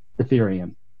in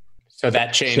Ethereum. So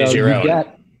that chain is your own.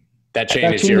 That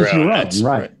chain is your own.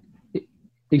 Right.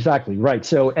 Exactly, right.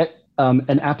 So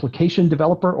an application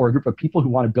developer or a group of people who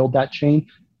want to build that chain,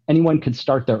 anyone can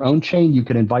start their own chain. You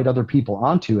can invite other people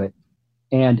onto it.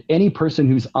 And any person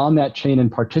who's on that chain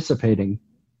and participating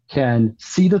can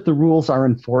see that the rules are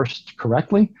enforced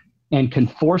correctly and can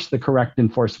force the correct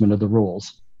enforcement of the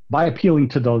rules by appealing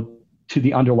to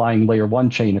the underlying layer 1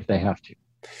 chain if they have to.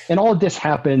 And all of this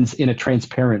happens in a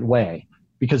transparent way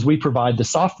because we provide the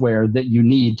software that you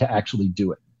need to actually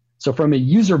do it. So from a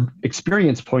user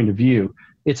experience point of view,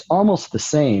 it's almost the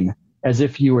same as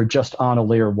if you were just on a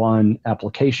layer 1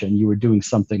 application. You were doing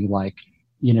something like,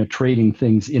 trading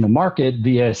things in a market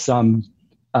via some,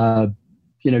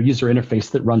 user interface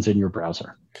that runs in your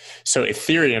browser. So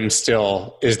Ethereum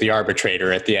still is the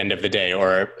arbitrator at the end of the day,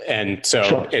 Sure.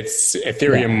 It's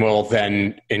Ethereum will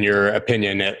then, in your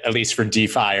opinion, at least for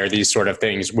DeFi or these sort of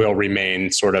things, will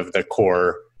remain sort of the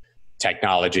core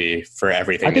technology for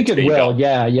everything. I think it will.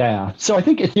 Yeah. So I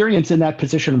think Ethereum's in that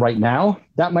position right now.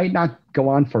 That might not go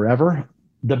on forever.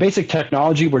 The basic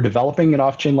technology we're developing in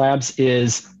OffChain Labs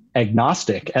is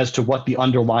agnostic as to what the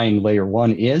underlying layer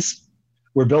one is.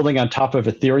 We're building on top of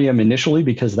Ethereum initially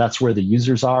because that's where the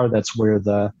users are. That's where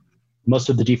most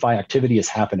of the DeFi activity is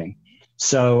happening.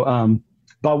 So,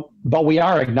 but we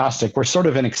are agnostic. We're sort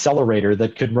of an accelerator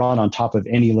that could run on top of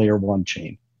any layer one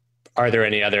chain. Are there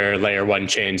any other layer one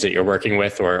chains that you're working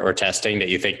with or testing that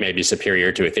you think may be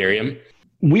superior to Ethereum?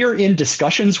 We're in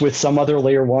discussions with some other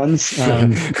layer ones.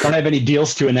 Don't have any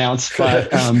deals to announce,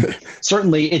 but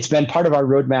certainly it's been part of our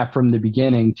roadmap from the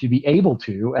beginning to be able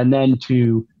to, and then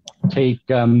to take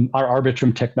our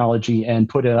Arbitrum technology and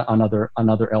put it on other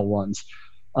L1s.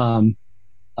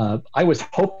 I was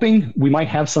hoping we might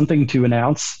have something to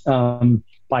announce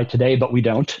by today, but we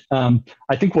don't.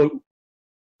 I think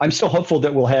I'm still hopeful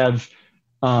that we'll have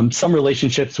some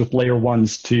relationships with layer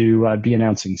ones to be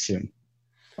announcing soon.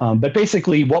 But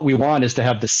basically what we want is to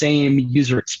have the same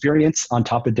user experience on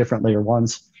top of different layer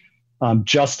ones,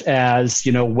 just as,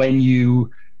 when you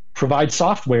provide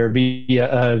software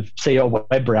via, say, a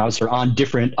web browser on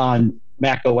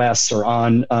Mac OS or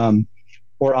on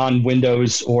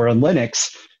Windows or on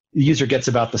Linux, the user gets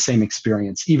about the same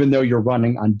experience, even though you're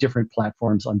running on different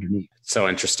platforms underneath. So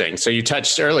interesting. So you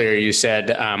touched earlier, you said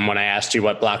when I asked you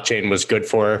what blockchain was good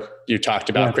for, you talked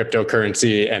about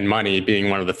cryptocurrency and money being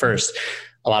one of the first.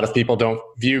 A lot of people don't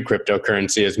view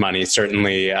cryptocurrency as money,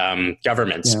 certainly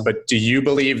governments. Yeah. But do you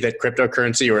believe that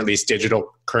cryptocurrency, or at least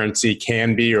digital currency,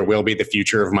 can be or will be the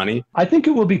future of money? I think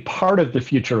it will be part of the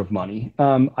future of money.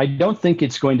 I don't think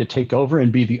it's going to take over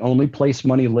and be the only place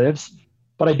money lives.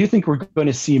 But I do think we're going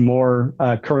to see more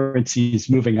currencies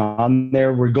moving on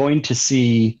there. We're going to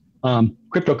see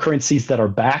cryptocurrencies that are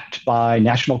backed by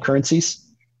national currencies.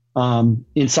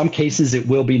 In some cases, it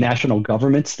will be national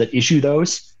governments that issue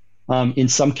those. In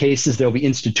some cases, there'll be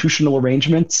institutional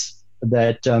arrangements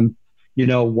that,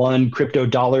 one crypto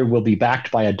dollar will be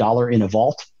backed by a dollar in a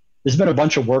vault. There's been a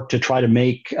bunch of work to try to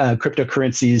make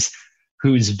cryptocurrencies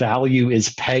whose value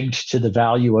is pegged to the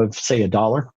value of, say, a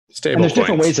dollar. And there's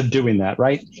different ways of doing that,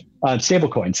 right? Stable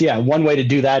coins. Yeah. One way to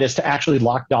do that is to actually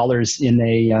lock dollars in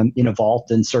a vault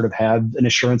and sort of have an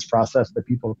assurance process that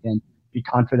people can be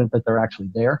confident that they're actually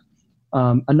there.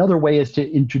 Another way is to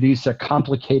introduce a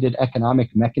complicated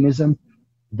economic mechanism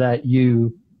that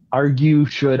you argue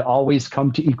should always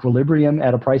come to equilibrium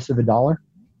at a price of $1.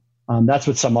 That's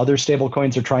what some other stable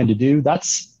coins are trying to do.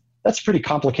 That's a pretty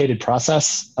complicated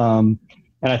process. And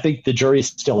I think the jury's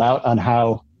still out on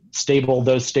how stable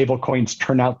those stable coins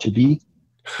turn out to be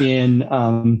in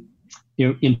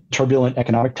turbulent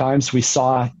economic times. We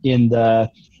saw in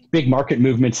the big market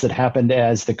movements that happened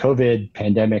as the COVID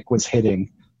pandemic was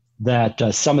hitting that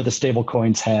some of the stable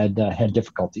coins had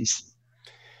difficulties.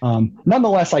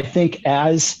 Nonetheless, I think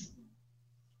as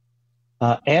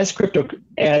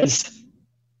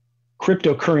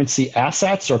cryptocurrency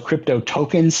assets or crypto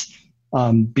tokens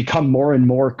become more and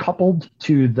more coupled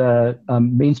to the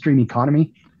mainstream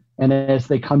economy, and as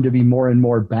they come to be more and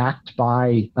more backed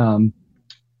by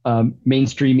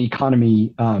mainstream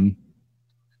economy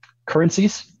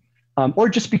currencies, or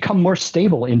just become more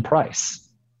stable in price,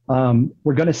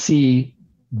 we're going to see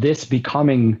this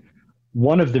becoming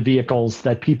one of the vehicles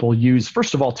that people use,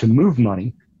 first of all, to move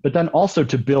money, but then also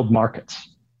to build markets.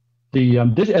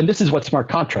 And this is what smart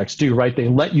contracts do, right? They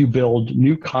let you build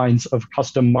new kinds of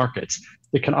custom markets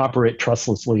that can operate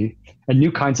trustlessly, and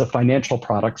new kinds of financial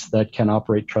products that can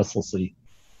operate trustlessly.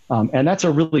 And that's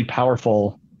a really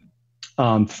powerful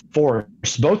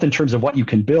force, both in terms of what you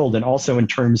can build and also in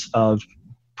terms of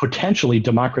potentially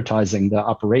democratizing the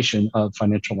operation of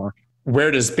financial markets.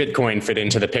 Where does Bitcoin fit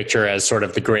into the picture as sort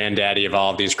of the granddaddy of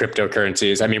all of these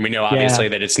cryptocurrencies? I mean, we know obviously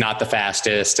that it's not the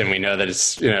fastest, and we know that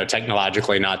it's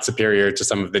technologically not superior to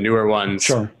some of the newer ones.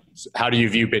 Sure. How do you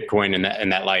view Bitcoin in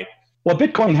that light? Well,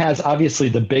 Bitcoin has obviously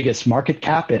the biggest market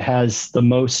cap. It has the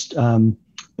most and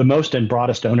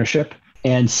broadest ownership.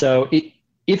 And so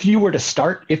if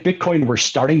Bitcoin were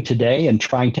starting today and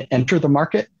trying to enter the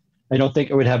market, I don't think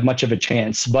it would have much of a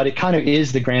chance, but it kind of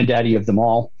is the granddaddy of them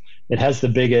all. It has the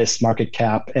biggest market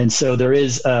cap. And so there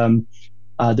is an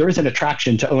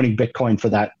attraction to owning Bitcoin for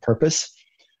that purpose.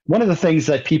 One of the things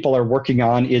that people are working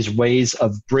on is ways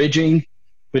of bridging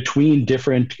between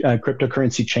different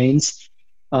cryptocurrency chains,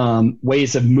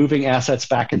 ways of moving assets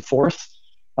back and forth.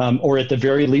 or at the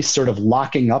very least sort of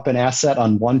locking up an asset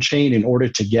on one chain in order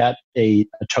to get a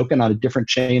token on a different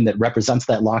chain that represents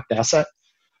that locked asset.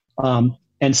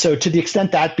 And so to the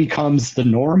extent that becomes the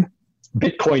norm,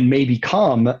 Bitcoin may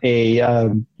become or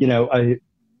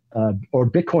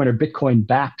Bitcoin or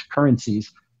Bitcoin-backed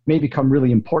currencies may become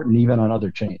really important even on other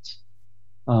chains.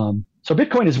 So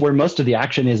Bitcoin is where most of the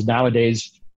action is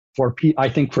nowadays I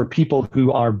think for people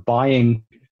who are buying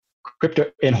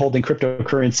crypto and holding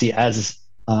cryptocurrency as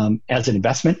an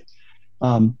investment.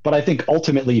 But I think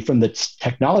ultimately from the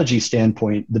technology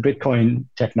standpoint, the Bitcoin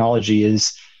technology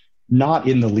is not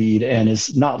in the lead and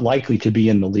is not likely to be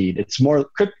in the lead. It's more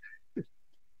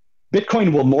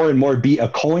Bitcoin will more and more be a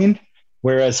coin,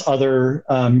 whereas other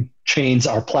chains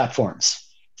are platforms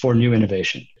for new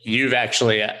innovation. You've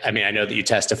actually, I know that you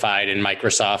testified in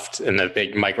Microsoft in the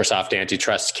big Microsoft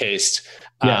antitrust case,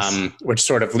 yes. Which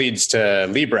sort of leads to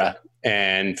Libra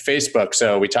and Facebook.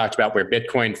 So we talked about where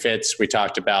Bitcoin fits. We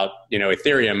talked about,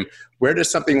 Ethereum. Where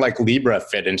does something like Libra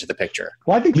fit into the picture?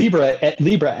 Well, I think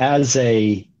Libra as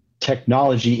a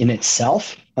technology in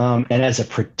itself and as a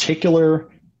particular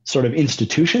sort of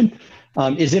institution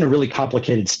is in a really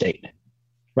complicated state,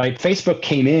 right? Facebook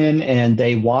came in and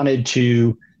they wanted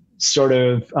to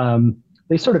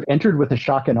they entered with a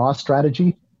shock and awe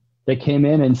strategy. They came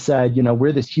in and said,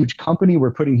 we're this huge company. We're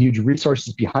putting huge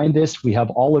resources behind this. We have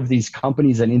all of these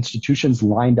companies and institutions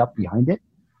lined up behind it.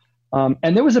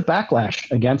 And there was a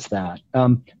backlash against that.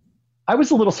 I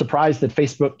was a little surprised that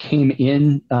Facebook came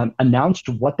in, announced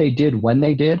what they did when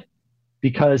they did,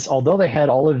 because although they had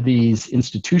all of these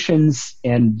institutions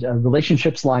and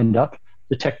relationships lined up,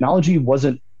 the technology was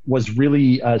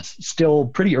really still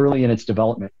pretty early in its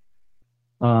development.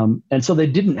 And so they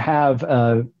didn't have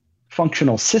a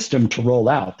functional system to roll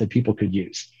out that people could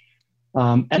use.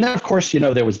 And then, of course,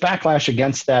 there was backlash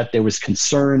against that. There was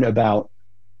concern about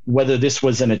whether this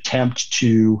was an attempt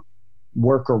to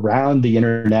work around the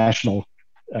international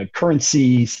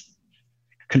currencies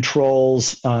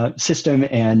controls system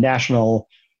and national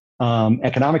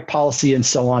economic policy and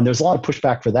so on. There's a lot of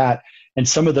pushback for that. And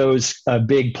some of those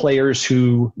big players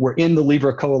who were in the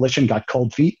Libra coalition got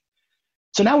cold feet.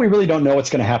 So now we really don't know what's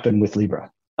going to happen with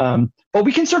Libra. But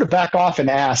we can sort of back off and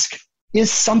ask, is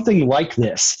something like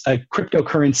this, a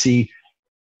cryptocurrency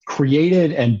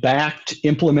created and backed,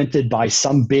 implemented by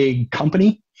some big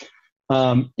company,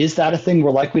 is that a thing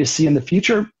we're likely to see in the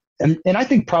future? And I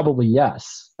think probably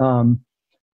yes. A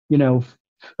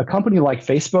company like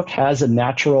Facebook has a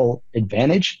natural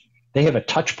advantage. They have a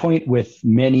touch point with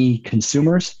many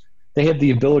consumers. They have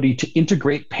the ability to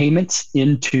integrate payments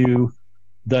into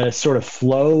the sort of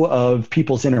flow of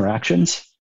people's interactions.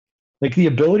 Like the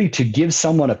ability to give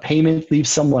someone a payment, leave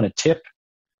someone a tip,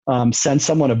 send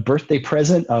someone a birthday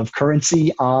present of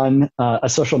currency on a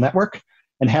social network,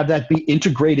 and have that be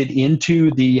integrated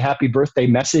into the happy birthday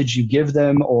message you give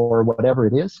them or whatever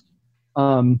it is.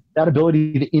 That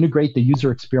ability to integrate the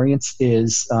user experience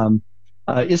is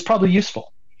probably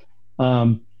useful.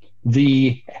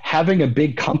 The having a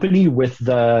big company with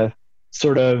the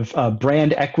sort of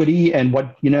brand equity and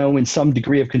what, in some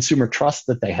degree of consumer trust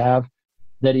that they have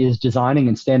that is designing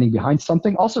and standing behind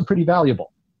something, also pretty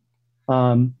valuable.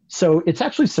 So it's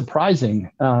actually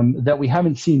surprising that we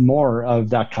haven't seen more of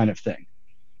that kind of thing.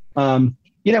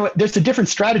 There's a different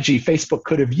strategy Facebook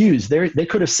could have used. They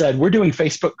could have said, we're doing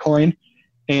Facebook coin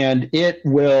and it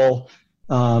will,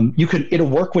 it'll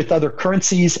work with other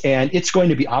currencies and it's going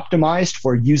to be optimized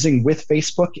for using with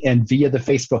Facebook and via the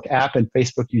Facebook app and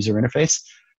Facebook user interface.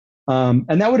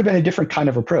 And that would have been a different kind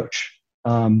of approach.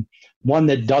 One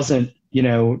that doesn't,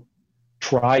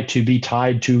 try to be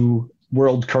tied to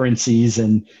world currencies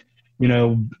and,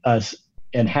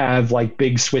 and have like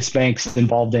big Swiss banks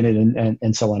involved in it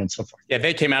and so on and so forth. Yeah,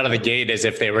 they came out of the gate as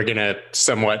if they were going to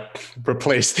somewhat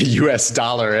replace the US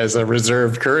dollar as a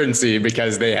reserve currency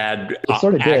because they had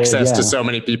access to so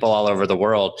many people all over the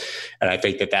world. And I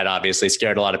think that obviously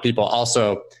scared a lot of people.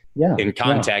 Also, in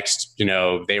context,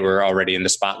 they were already in the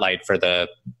spotlight for the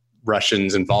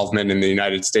Russians' involvement in the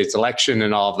United States election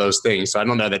and all of those things. So I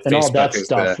don't know that and Facebook all that is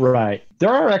stuff, right.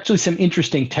 There are actually some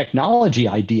interesting technology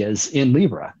ideas in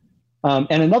Libra. And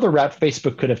another route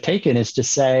Facebook could have taken is to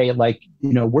say,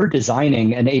 we're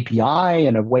designing an API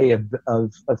and a way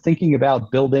of thinking about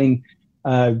building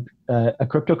a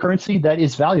cryptocurrency that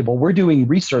is valuable. We're doing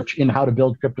research in how to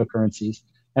build cryptocurrencies,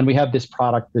 and we have this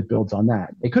product that builds on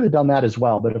that. They could have done that as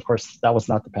well, but of course, that was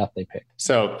not the path they picked.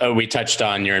 So we touched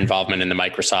on your involvement in the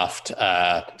Microsoft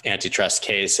antitrust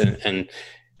case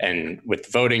and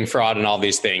with voting fraud and all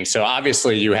these things. So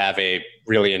obviously, you have a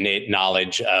really innate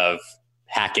knowledge of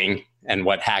hacking and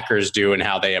what hackers do and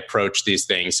how they approach these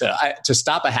things. To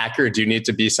stop a hacker, do you need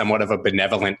to be somewhat of a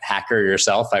benevolent hacker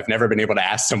yourself? I've never been able to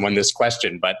ask someone this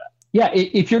question, but yeah,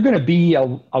 if you're going to be a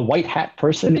white hat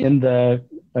person in the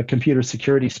computer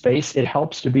security space, it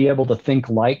helps to be able to think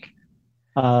like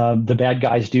the bad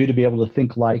guys do, to be able to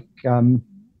think like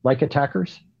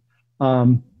attackers.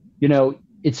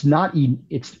 It's not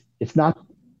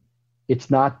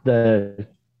the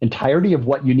entirety of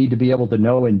what you need to be able to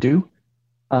know and do.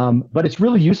 But it's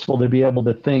really useful to be able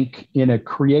to think in a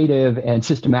creative and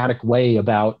systematic way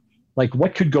about like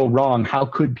what could go wrong, how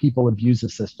could people abuse a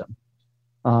system?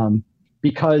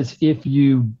 Because if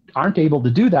you aren't able to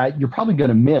do that, you're probably going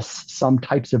to miss some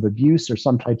types of abuse or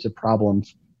some types of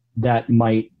problems that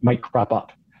might crop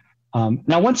up.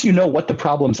 Now, once you know what the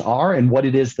problems are and what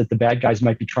it is that the bad guys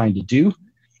might be trying to do,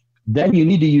 then you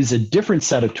need to use a different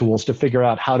set of tools to figure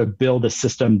out how to build a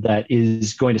system that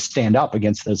is going to stand up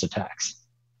against those attacks.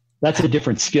 That's a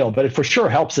different skill, but it for sure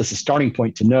helps as a starting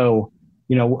point to know,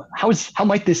 how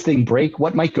might this thing break?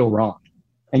 What might go wrong?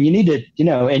 And you need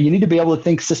to be able to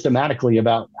think systematically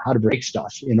about how to break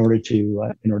stuff in order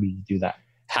to do that.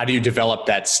 How do you develop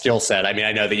that skill set? I mean,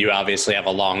 I know that you obviously have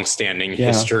a long-standing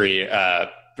history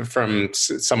from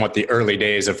somewhat the early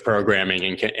days of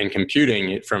programming and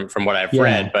computing from what I've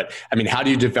read. But I mean, how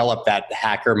do you develop that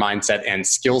hacker mindset and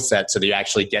skill set so that you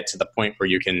actually get to the point where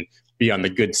you can be on the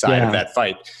good side of that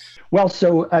fight? Well,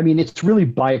 so, I mean, it's really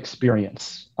by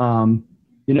experience.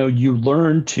 You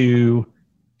learn to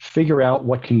figure out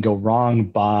what can go wrong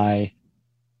by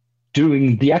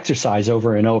doing the exercise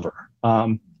over and over.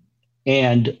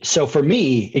 And so for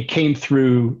me, it came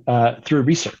through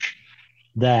research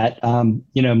that,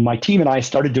 my team and I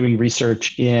started doing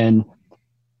research in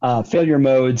failure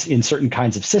modes in certain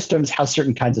kinds of systems, how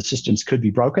certain kinds of systems could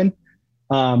be broken.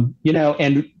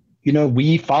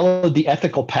 We followed the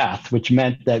ethical path, which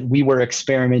meant that we were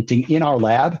experimenting in our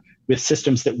lab with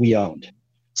systems that we owned.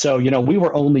 So, we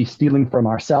were only stealing from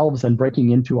ourselves and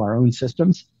breaking into our own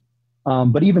systems.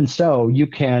 But even so, you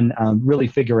can really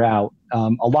figure out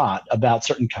a lot about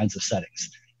certain kinds of settings.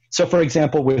 So, for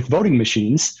example, with voting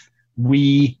machines,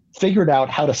 we figured out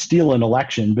how to steal an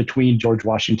election between George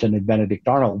Washington and Benedict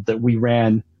Arnold that we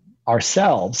ran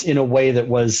ourselves in a way that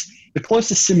was the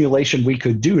closest simulation we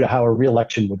could do to how a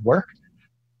re-election would work.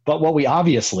 But what we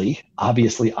obviously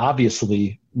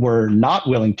were not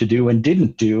willing to do and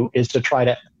didn't do is to try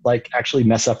to actually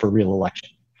mess up a real election.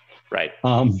 Right.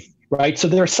 Right. So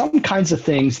there are some kinds of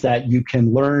things that you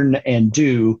can learn and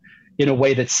do in a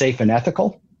way that's safe and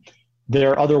ethical.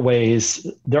 There are other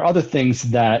things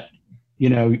that,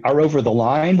 are over the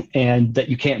line and that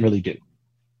you can't really do.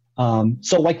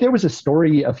 So there was a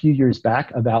story a few years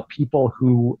back about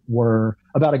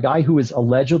about a guy who was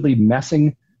allegedly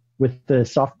messing with the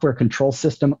software control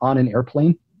system on an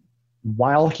airplane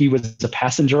while he was a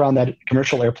passenger on that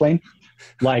commercial airplane.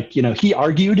 He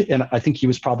argued, and I think he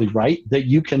was probably right, that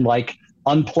you can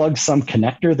unplug some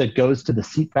connector that goes to the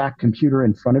seatback computer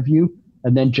in front of you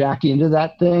and then jack into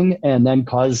that thing and then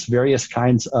cause various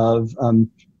kinds of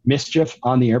mischief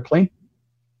on the airplane.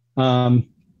 That's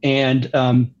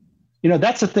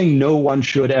a thing no one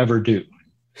should ever do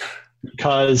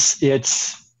because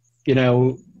it's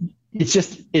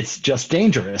just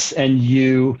dangerous. And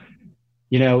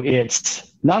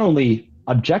it's not only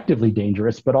objectively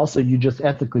dangerous, but also you just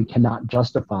ethically cannot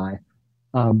justify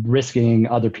risking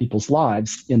other people's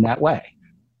lives in that way.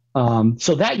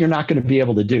 So that you're not going to be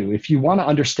able to do. If you want to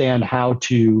understand how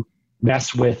to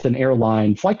mess with an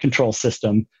airline flight control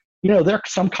system, there are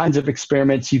some kinds of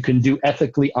experiments you can do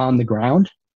ethically on the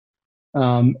ground.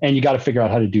 And you got to figure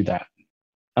out how to do that.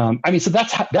 So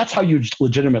that's how you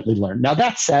legitimately learn. Now,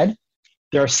 that said,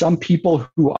 there are some people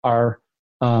who are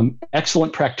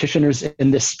excellent practitioners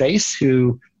in this space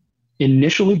who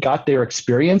initially got their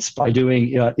experience by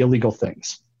doing illegal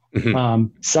things. Mm-hmm.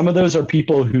 Some of those are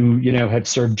people who, have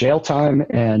served jail time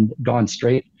and gone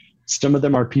straight. Some of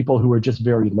them are people who are just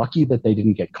very lucky that they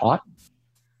didn't get caught.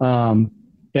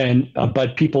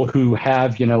 But people who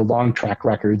have, long track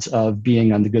records of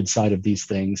being on the good side of these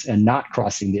things and not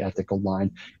crossing the ethical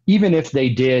line, even if they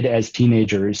did as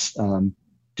teenagers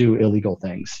do illegal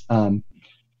things.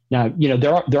 Now,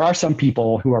 there are some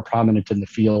people who are prominent in the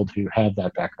field who have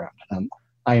that background.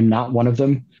 I am not one of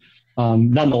them.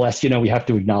 Nonetheless, we have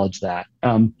to acknowledge that.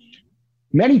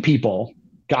 Many people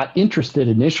got interested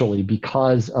initially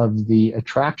because of the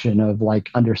attraction of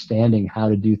understanding how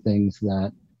to do things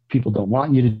that people don't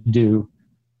want you to do,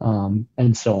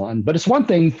 and so on. But it's one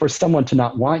thing for someone to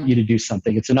not want you to do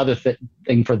something. It's another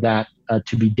thing for that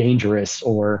to be dangerous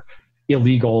or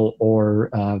illegal or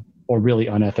really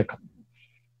unethical,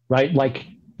 right?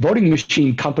 voting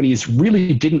machine companies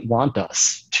really didn't want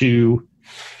us to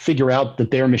figure out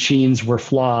that their machines were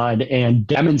flawed and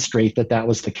demonstrate that that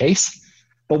was the case.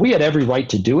 But we had every right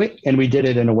to do it, and we did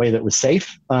it in a way that was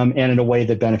safe and in a way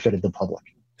that benefited the public.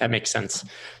 That makes sense.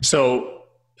 So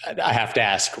I have to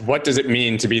ask, what does it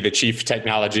mean to be the Chief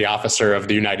Technology Officer of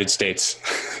the United States?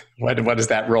 What does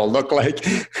that role look like?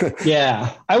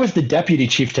 Yeah, I was the Deputy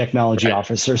Chief Technology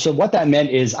Officer. So what that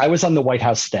meant is I was on the White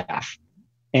House staff.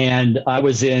 And I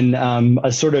was in a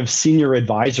sort of senior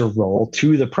advisor role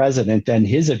to the president and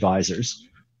his advisors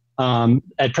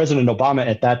at President Obama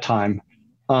at that time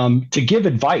to give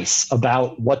advice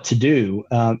about what to do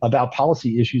about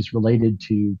policy issues related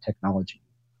to technology.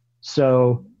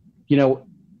 So,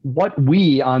 what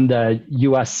we on the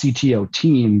US CTO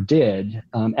team did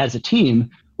as a team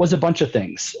was a bunch of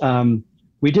things.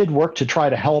 We did work to try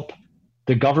to help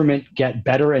the government get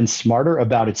better and smarter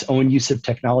about its own use of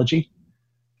technology.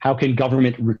 How can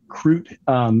government recruit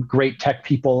great tech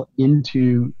people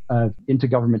into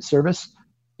government service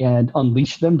and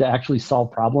unleash them to actually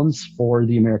solve problems for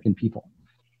the American people?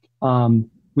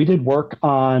 We did work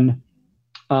on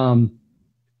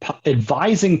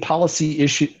advising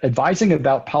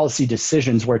about policy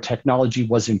decisions where technology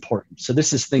was important. So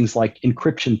this is things like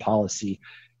encryption policy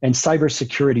and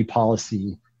cybersecurity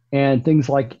policy and things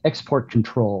like export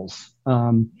controls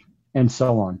and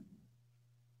so on.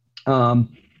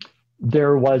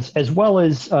 There was, as well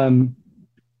as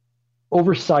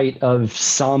oversight of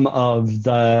some of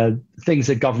the things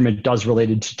that government does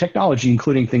related to technology,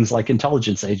 including things like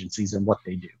intelligence agencies and what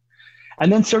they do.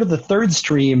 And then sort of the third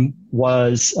stream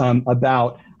was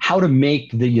about how to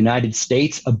make the United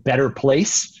States a better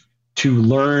place to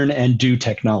learn and do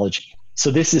technology.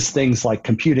 So this is things like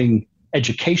computing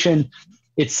education.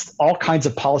 It's all kinds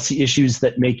of policy issues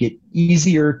that make it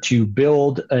easier to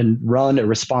build and run a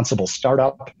responsible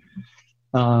startup.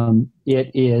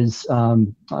 It is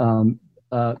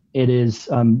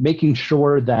making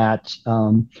sure that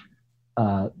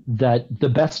that the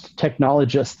best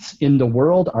technologists in the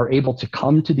world are able to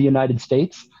come to the United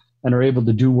States and are able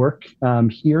to do work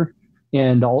here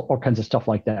and all kinds of stuff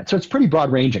like that. So it's pretty broad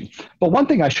ranging. But one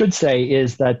thing I should say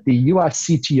is that the US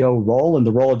CTO role and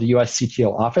the role of the US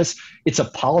CTO office, it's a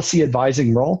policy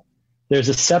advising role. There's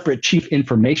a separate chief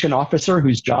information officer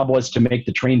whose job was to make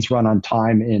the trains run on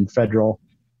time in federal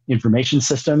information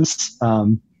systems,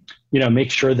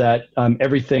 make sure that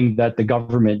everything that the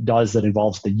government does that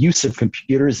involves the use of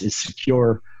computers is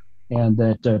secure and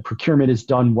that procurement is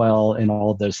done well and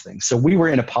all of those things. So we were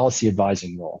in a policy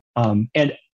advising role.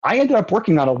 And I ended up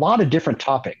working on a lot of different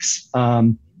topics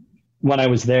when I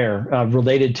was there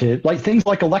related to things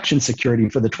like election security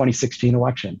for the 2016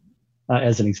 election,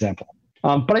 as an example.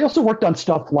 But I also worked on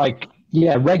stuff like,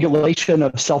 regulation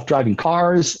of self-driving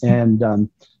cars and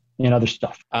other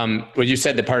stuff. Well, you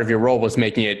said that part of your role was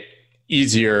making it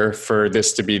easier for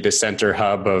this to be the center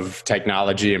hub of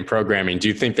technology and programming. Do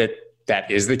you think that that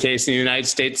is the case in the United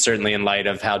States, certainly in light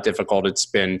of how difficult it's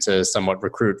been to somewhat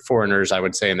recruit foreigners, I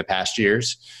would say, in the past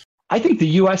years? I think the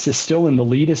U.S. is still in the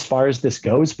lead as far as this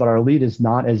goes, but our lead is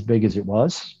not as big as it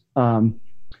was. I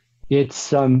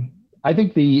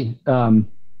think the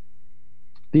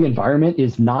environment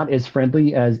is not as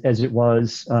friendly as it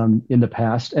was in the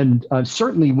past. And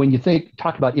certainly when you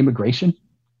talk about immigration,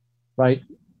 right?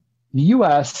 The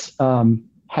U.S.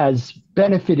 Has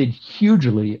benefited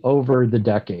hugely over the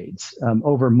decades,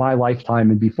 over my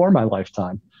lifetime and before my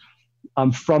lifetime,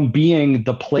 from being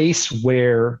the place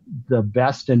where the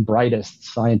best and brightest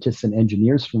scientists and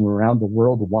engineers from around the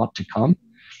world want to come,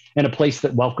 and a place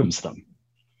that welcomes them,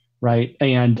 right?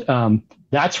 And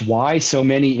that's why so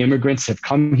many immigrants have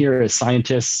come here as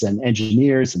scientists and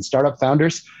engineers and startup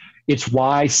founders. It's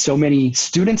why so many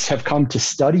students have come to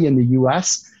study in the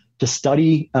U.S., to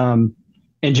study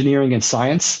engineering and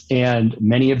science, and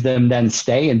many of them then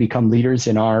stay and become leaders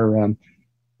in our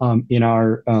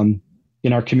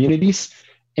communities.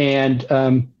 And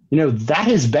that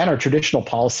has been our traditional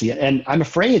policy. And I'm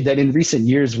afraid that in recent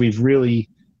years we've really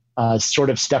sort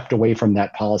of stepped away from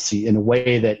that policy in a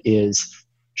way that is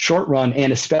short run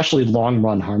and especially long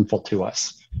run harmful to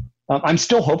us. I'm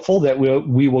still hopeful that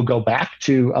we will go back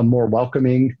to a more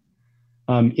welcoming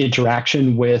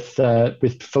interaction with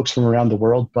folks from around the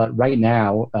world, but right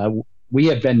now we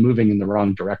have been moving in the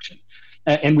wrong direction,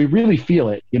 and we really feel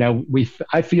it.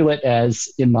 I feel it as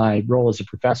in my role as a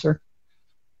professor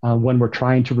when we're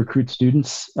trying to recruit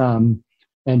students and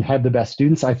have the best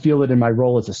students. I feel it in my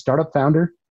role as a startup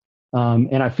founder,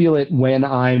 and I feel it when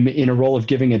I'm in a role of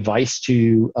giving advice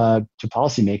to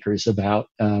policymakers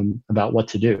about what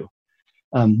to do.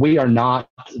 We are not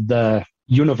the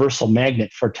universal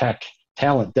magnet for tech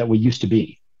talent that we used to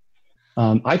be.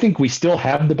 I think we still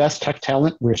have the best tech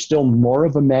talent. We're still more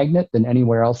of a magnet than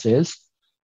anywhere else is.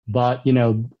 But,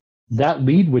 that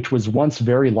lead, which was once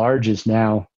very large, is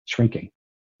now shrinking.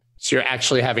 So you're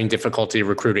actually having difficulty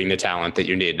recruiting the talent that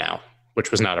you need now, which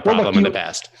was not a problem in the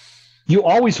past. You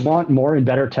always want more and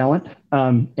better talent.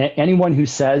 Anyone who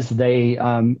says they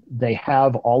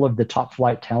have all of the top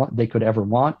flight talent they could ever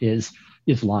want is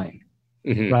lying,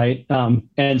 right?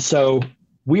 And so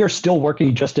we are still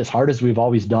working just as hard as we've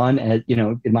always done,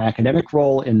 in my academic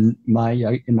role, in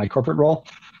my corporate role,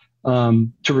 to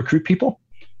recruit people.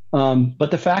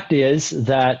 But the fact is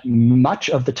that much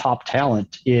of the top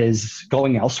talent is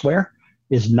going elsewhere,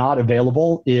 is not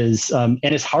available, and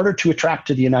is harder to attract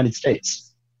to the United States.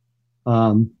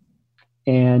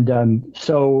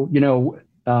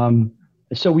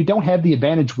 So we don't have the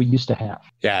advantage we used to have.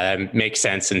 Yeah, that makes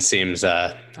sense and seems,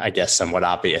 I guess, somewhat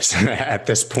obvious at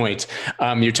this point.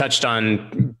 You touched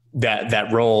on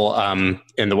that role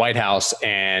in the White House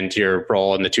and your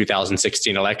role in the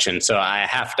 2016 election. So I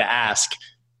have to ask,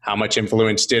 how much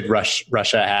influence did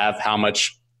Russia have? How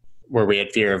much were we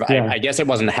at fear of? Yeah. I guess it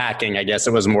wasn't hacking. I guess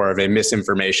it was more of a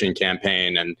misinformation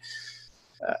campaign. And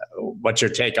what's your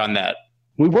take on that?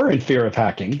 We were in fear of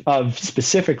hacking,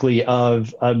 specifically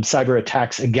of cyber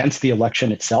attacks against the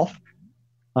election itself.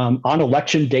 On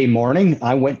election day morning,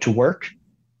 I went to work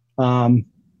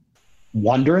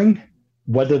wondering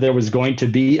whether there was going to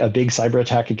be a big cyber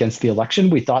attack against the election.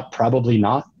 We thought probably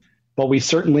not, but we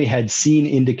certainly had seen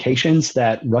indications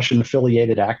that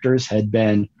Russian-affiliated actors had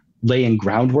been laying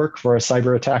groundwork for a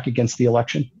cyber attack against the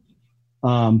election.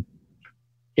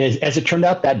 As it turned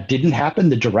out, that didn't happen,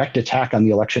 the direct attack on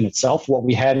the election itself. What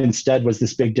we had instead was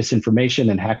this big disinformation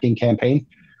and hacking campaign,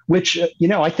 which,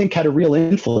 I think had a real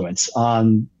influence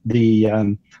on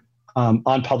the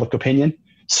on public opinion.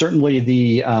 Certainly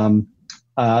the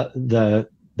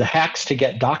hacks to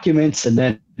get documents and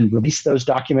then release those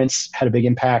documents had a big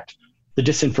impact. The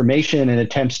disinformation and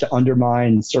attempts to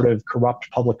undermine sort of corrupt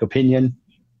public opinion,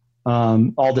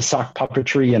 all the sock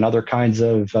puppetry and other kinds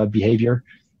of behavior.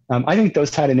 I think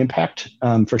those had an impact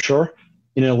for sure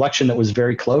in an election that was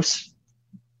very close.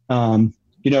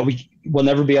 We'll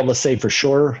never be able to say for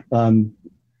sure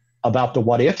about the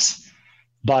what ifs,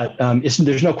 but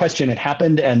there's no question it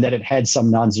happened and that it had some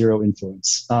non-zero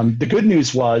influence. The good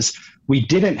news was we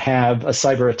didn't have a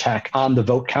cyber attack on the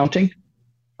vote counting.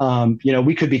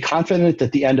 We could be confident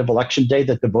at the end of election day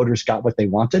that the voters got what they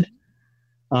wanted.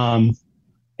 And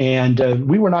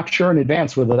we were not sure in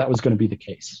advance whether that was going to be the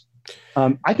case.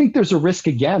 I think there's a risk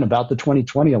again about the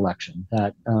 2020 election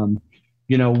that,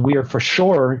 we are for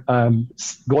sure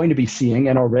going to be seeing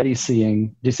and already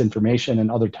seeing disinformation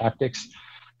and other tactics.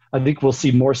 I think we'll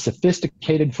see more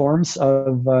sophisticated forms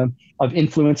of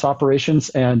influence operations.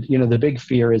 And, the big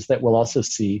fear is that we'll also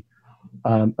see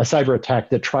a cyber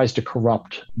attack that tries to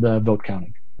corrupt the vote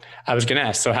counting. I was going to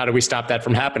ask, so how do we stop that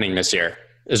from happening this year?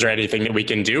 Is there anything that we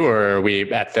can do, or are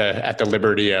we at the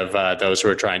liberty of those who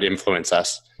are trying to influence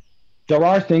us? There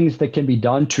are things that can be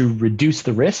done to reduce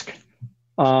the risk.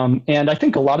 And I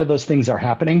think a lot of those things are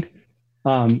happening.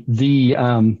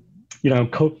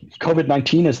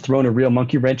 COVID-19 has thrown a real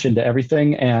monkey wrench into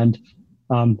everything. And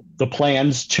the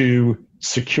plans to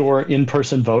secure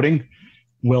in-person voting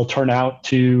will turn out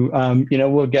to,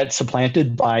 will get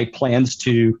supplanted by plans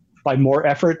by more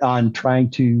effort on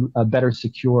trying to better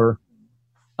secure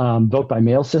vote by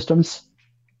mail systems.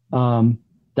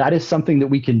 That is something that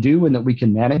we can do and that we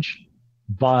can manage.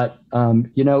 But,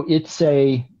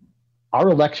 our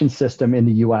election system in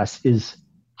the U.S. is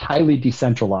highly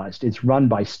decentralized. It's run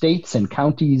by states and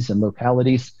counties and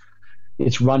localities.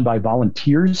 It's run by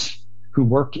volunteers who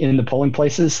work in the polling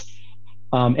places.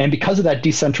 And because of that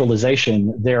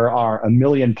decentralization, there are there are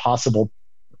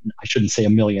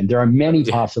many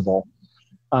possible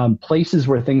places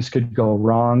where things could go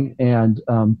wrong. And,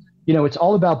 it's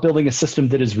all about building a system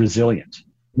that is resilient.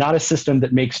 Not a system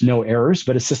that makes no errors,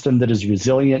 but a system that is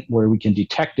resilient, where we can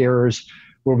detect errors,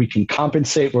 where we can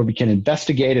compensate, where we can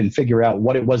investigate and figure out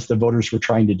what it was the voters were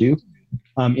trying to do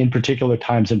in particular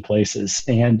times and places.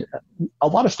 And a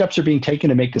lot of steps are being taken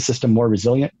to make the system more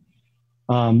resilient,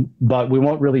 but we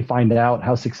won't really find out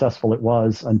how successful it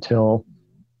was until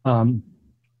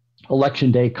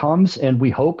election day comes. And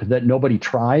we hope that nobody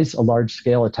tries a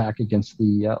large-scale attack against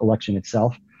the election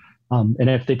itself. And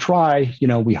if they try,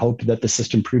 we hope that the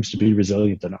system proves to be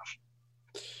resilient enough.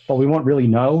 But we won't really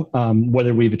know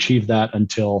whether we've achieved that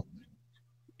until,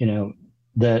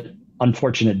 the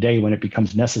unfortunate day when it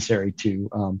becomes necessary to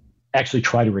actually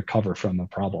try to recover from a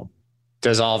problem.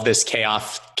 Does all of this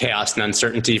chaos and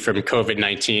uncertainty from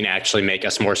COVID-19 actually make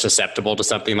us more susceptible to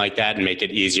something like that and make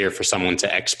it easier for someone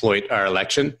to exploit our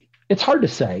election? It's hard to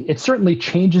say. It certainly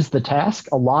changes the task.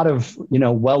 A lot of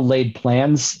well-laid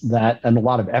plans and a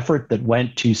lot of effort that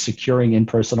went to securing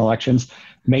in-person elections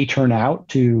may turn out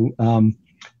to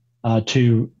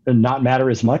not matter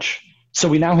as much. So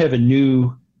we now have a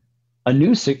new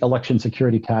election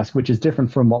security task, which is different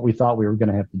from what we thought we were going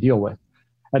to have to deal with,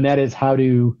 and that is how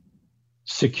to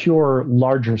secure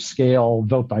larger scale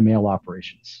vote by mail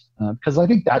operations. Because I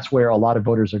think that's where a lot of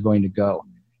voters are going to go,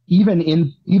 even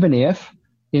if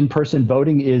in-person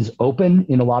voting is open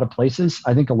in a lot of places.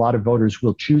 I think a lot of voters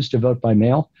will choose to vote by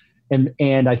mail.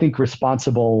 And I think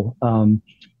responsible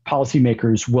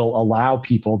policymakers will allow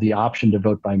people the option to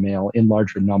vote by mail in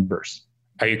larger numbers.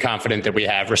 Are you confident that we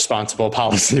have responsible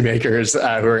policymakers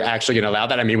who are actually going to allow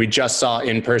that? I mean, we just saw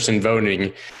in-person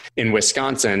voting in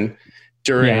Wisconsin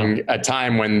during a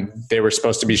time when they were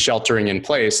supposed to be sheltering in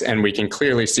place. And we can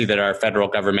clearly see that our federal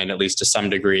government, at least to some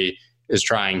degree, is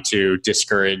trying to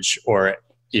discourage or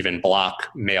even block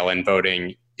mail-in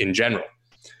voting in general.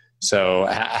 So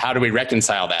how do we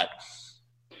reconcile that?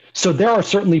 So there are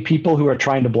certainly people who are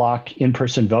trying to block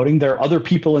in-person voting. There are other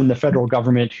people in the federal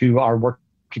government who are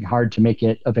working hard to make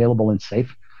it available and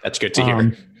safe. That's good to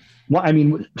hear. Well, I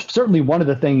mean, certainly one of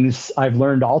the things I've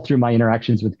learned all through my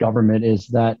interactions with government is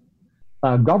that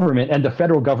government, and the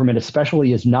federal government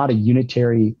especially, is not a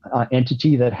unitary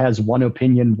entity that has one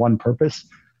opinion, one purpose,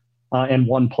 and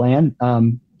one plan.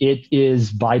 It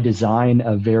is by design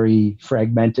a very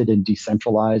fragmented and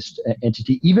decentralized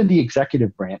entity. Even the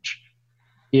executive branch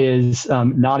is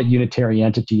not a unitary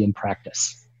entity in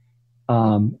practice.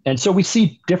 And so we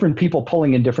see different people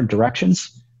pulling in different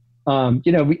directions.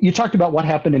 You talked about what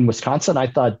happened in Wisconsin. I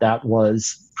thought that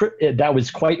was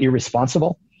quite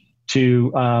irresponsible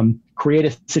to create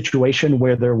a situation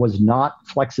where there was not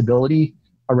flexibility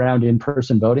around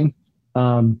in-person voting.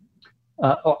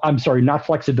 Not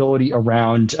flexibility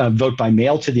around vote by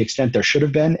mail to the extent there should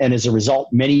have been. And as a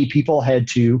result, many people had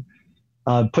to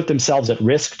put themselves at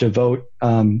risk to vote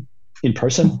in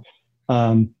person.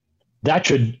 That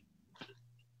should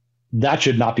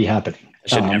not be happening. It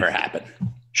should never happen.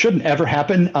 Shouldn't ever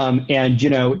happen.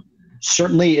 And,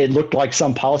 certainly it looked like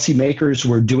some policymakers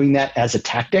were doing that as a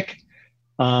tactic.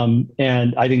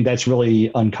 And I think that's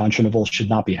really unconscionable, should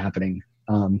not be happening.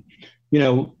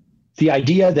 The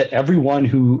idea that everyone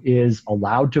who is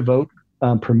allowed to vote,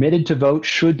 permitted to vote,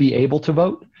 should be able to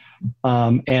vote,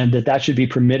 and that should be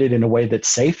permitted in a way that's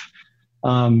safe.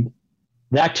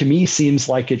 That to me seems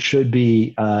like it should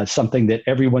be something that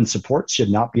everyone supports,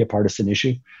 should not be a partisan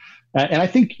issue. And I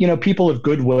think, people of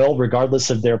goodwill, regardless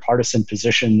of their partisan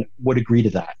position, would agree to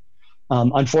that.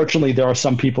 Unfortunately, there are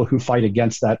some people who fight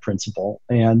against that principle.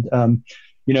 And,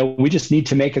 we just need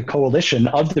to make a coalition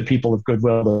of the people of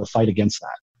goodwill to fight against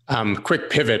that. Quick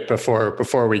pivot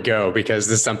before we go, because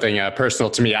this is something personal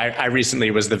to me. I recently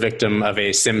was the victim of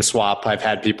a SIM swap. I've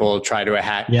had people try to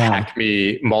hack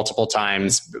me multiple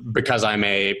times because I'm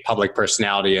a public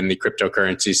personality in the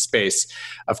cryptocurrency space.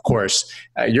 Of course,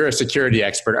 you're a security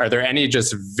expert. Are there any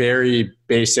just very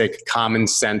basic common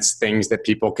sense things that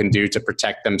people can do to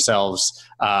protect themselves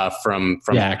from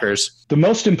hackers? The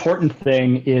most important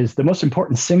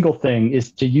single thing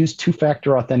is to use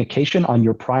two-factor authentication on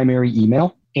your primary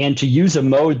email, and to use a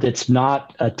mode that's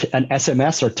not an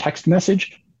SMS or text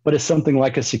message, but is something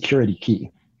like a security key.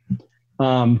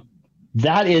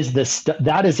 That is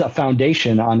a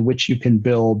foundation on which you can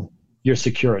build your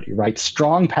security, right?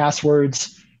 Strong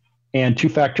passwords and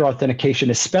two-factor authentication,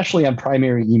 especially on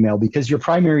primary email, because your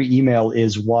primary email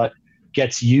is what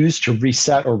gets used to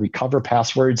reset or recover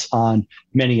passwords on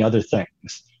many other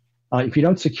things. If you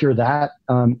don't secure that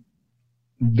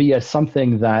via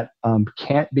something that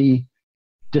can't be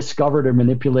discovered or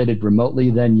manipulated remotely,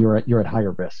 then you're at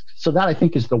higher risk. So that, I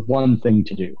think, is the one thing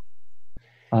to do.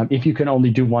 If you can only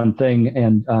do one thing,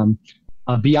 and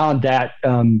beyond that,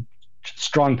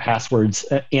 strong passwords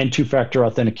and two-factor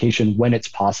authentication when it's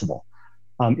possible.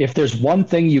 If there's one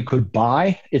thing you could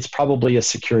buy, it's probably a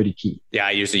security key. Yeah,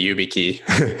 I use a YubiKey.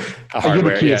 A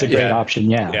YubiKey is a great option.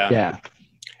 Yeah.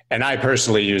 And I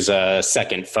personally use a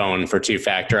second phone for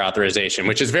two-factor authorization,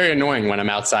 which is very annoying when I'm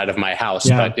outside of my house.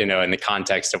 Yeah. But, in the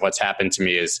context of what's happened to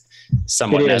me is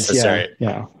somewhat necessary.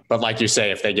 Yeah. But like you say,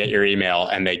 if they get your email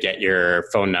and they get your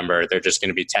phone number, they're just going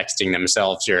to be texting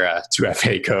themselves your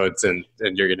 2FA codes, and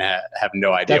you're going to have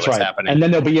no idea what's happening. And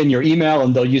then they'll be in your email,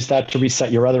 and they'll use that to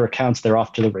reset your other accounts. They're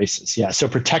off to the races. Yeah. So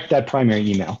protect that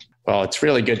primary email. Well, it's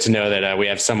really good to know that we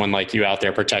have someone like you out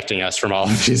there protecting us from all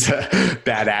of these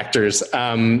bad actors.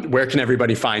 Where can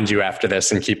everybody find you after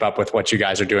this and keep up with what you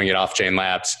guys are doing at OffChain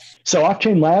Labs? So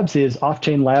OffChain Labs is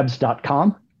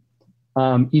offchainlabs.com.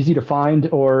 Easy to find,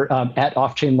 or at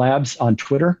OffChain Labs on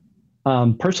Twitter.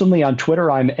 Personally, on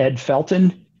Twitter, I'm Ed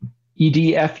Felten,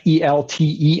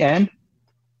 EDFELTEN.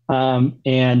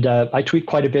 And I tweet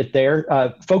quite a bit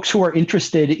there. Folks who are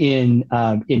interested in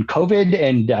COVID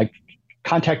and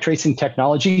contact tracing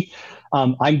technology,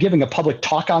 I'm giving a public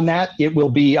talk on that. It will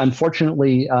be,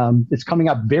 unfortunately, it's coming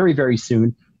up very, very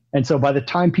soon. And so by the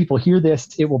time people hear this,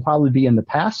 it will probably be in the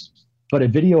past, but a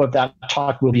video of that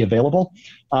talk will be available.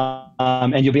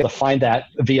 And you'll be able to find that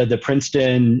via the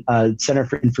Princeton Center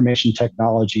for Information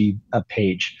Technology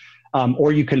page.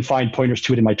 Or you can find pointers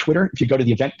to it in my Twitter. If you go to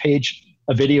the event page,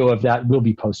 a video of that will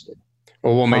be posted.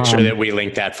 Well, we'll make sure that we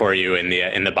link that for you in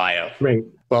the bio. Great.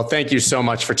 Well, thank you so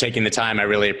much for taking the time. I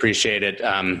really appreciate it.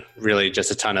 Really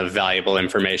just a ton of valuable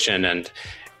information,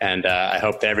 and I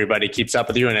hope that everybody keeps up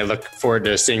with you, and I look forward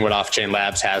to seeing what OffChain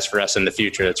Labs has for us in the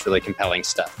future. It's really compelling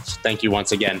stuff. So thank you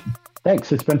once again.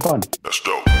 Thanks. It's been fun. Let's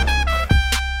go.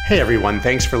 Hey everyone,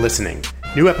 thanks for listening.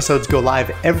 New episodes go live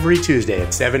every Tuesday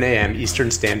at 7 a.m. Eastern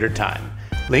Standard Time.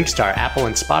 Links to our Apple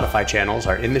and Spotify channels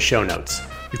are in the show notes.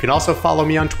 You can also follow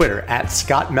me on Twitter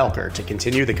 @ScottMelker to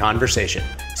continue the conversation.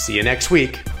 See you next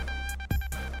week.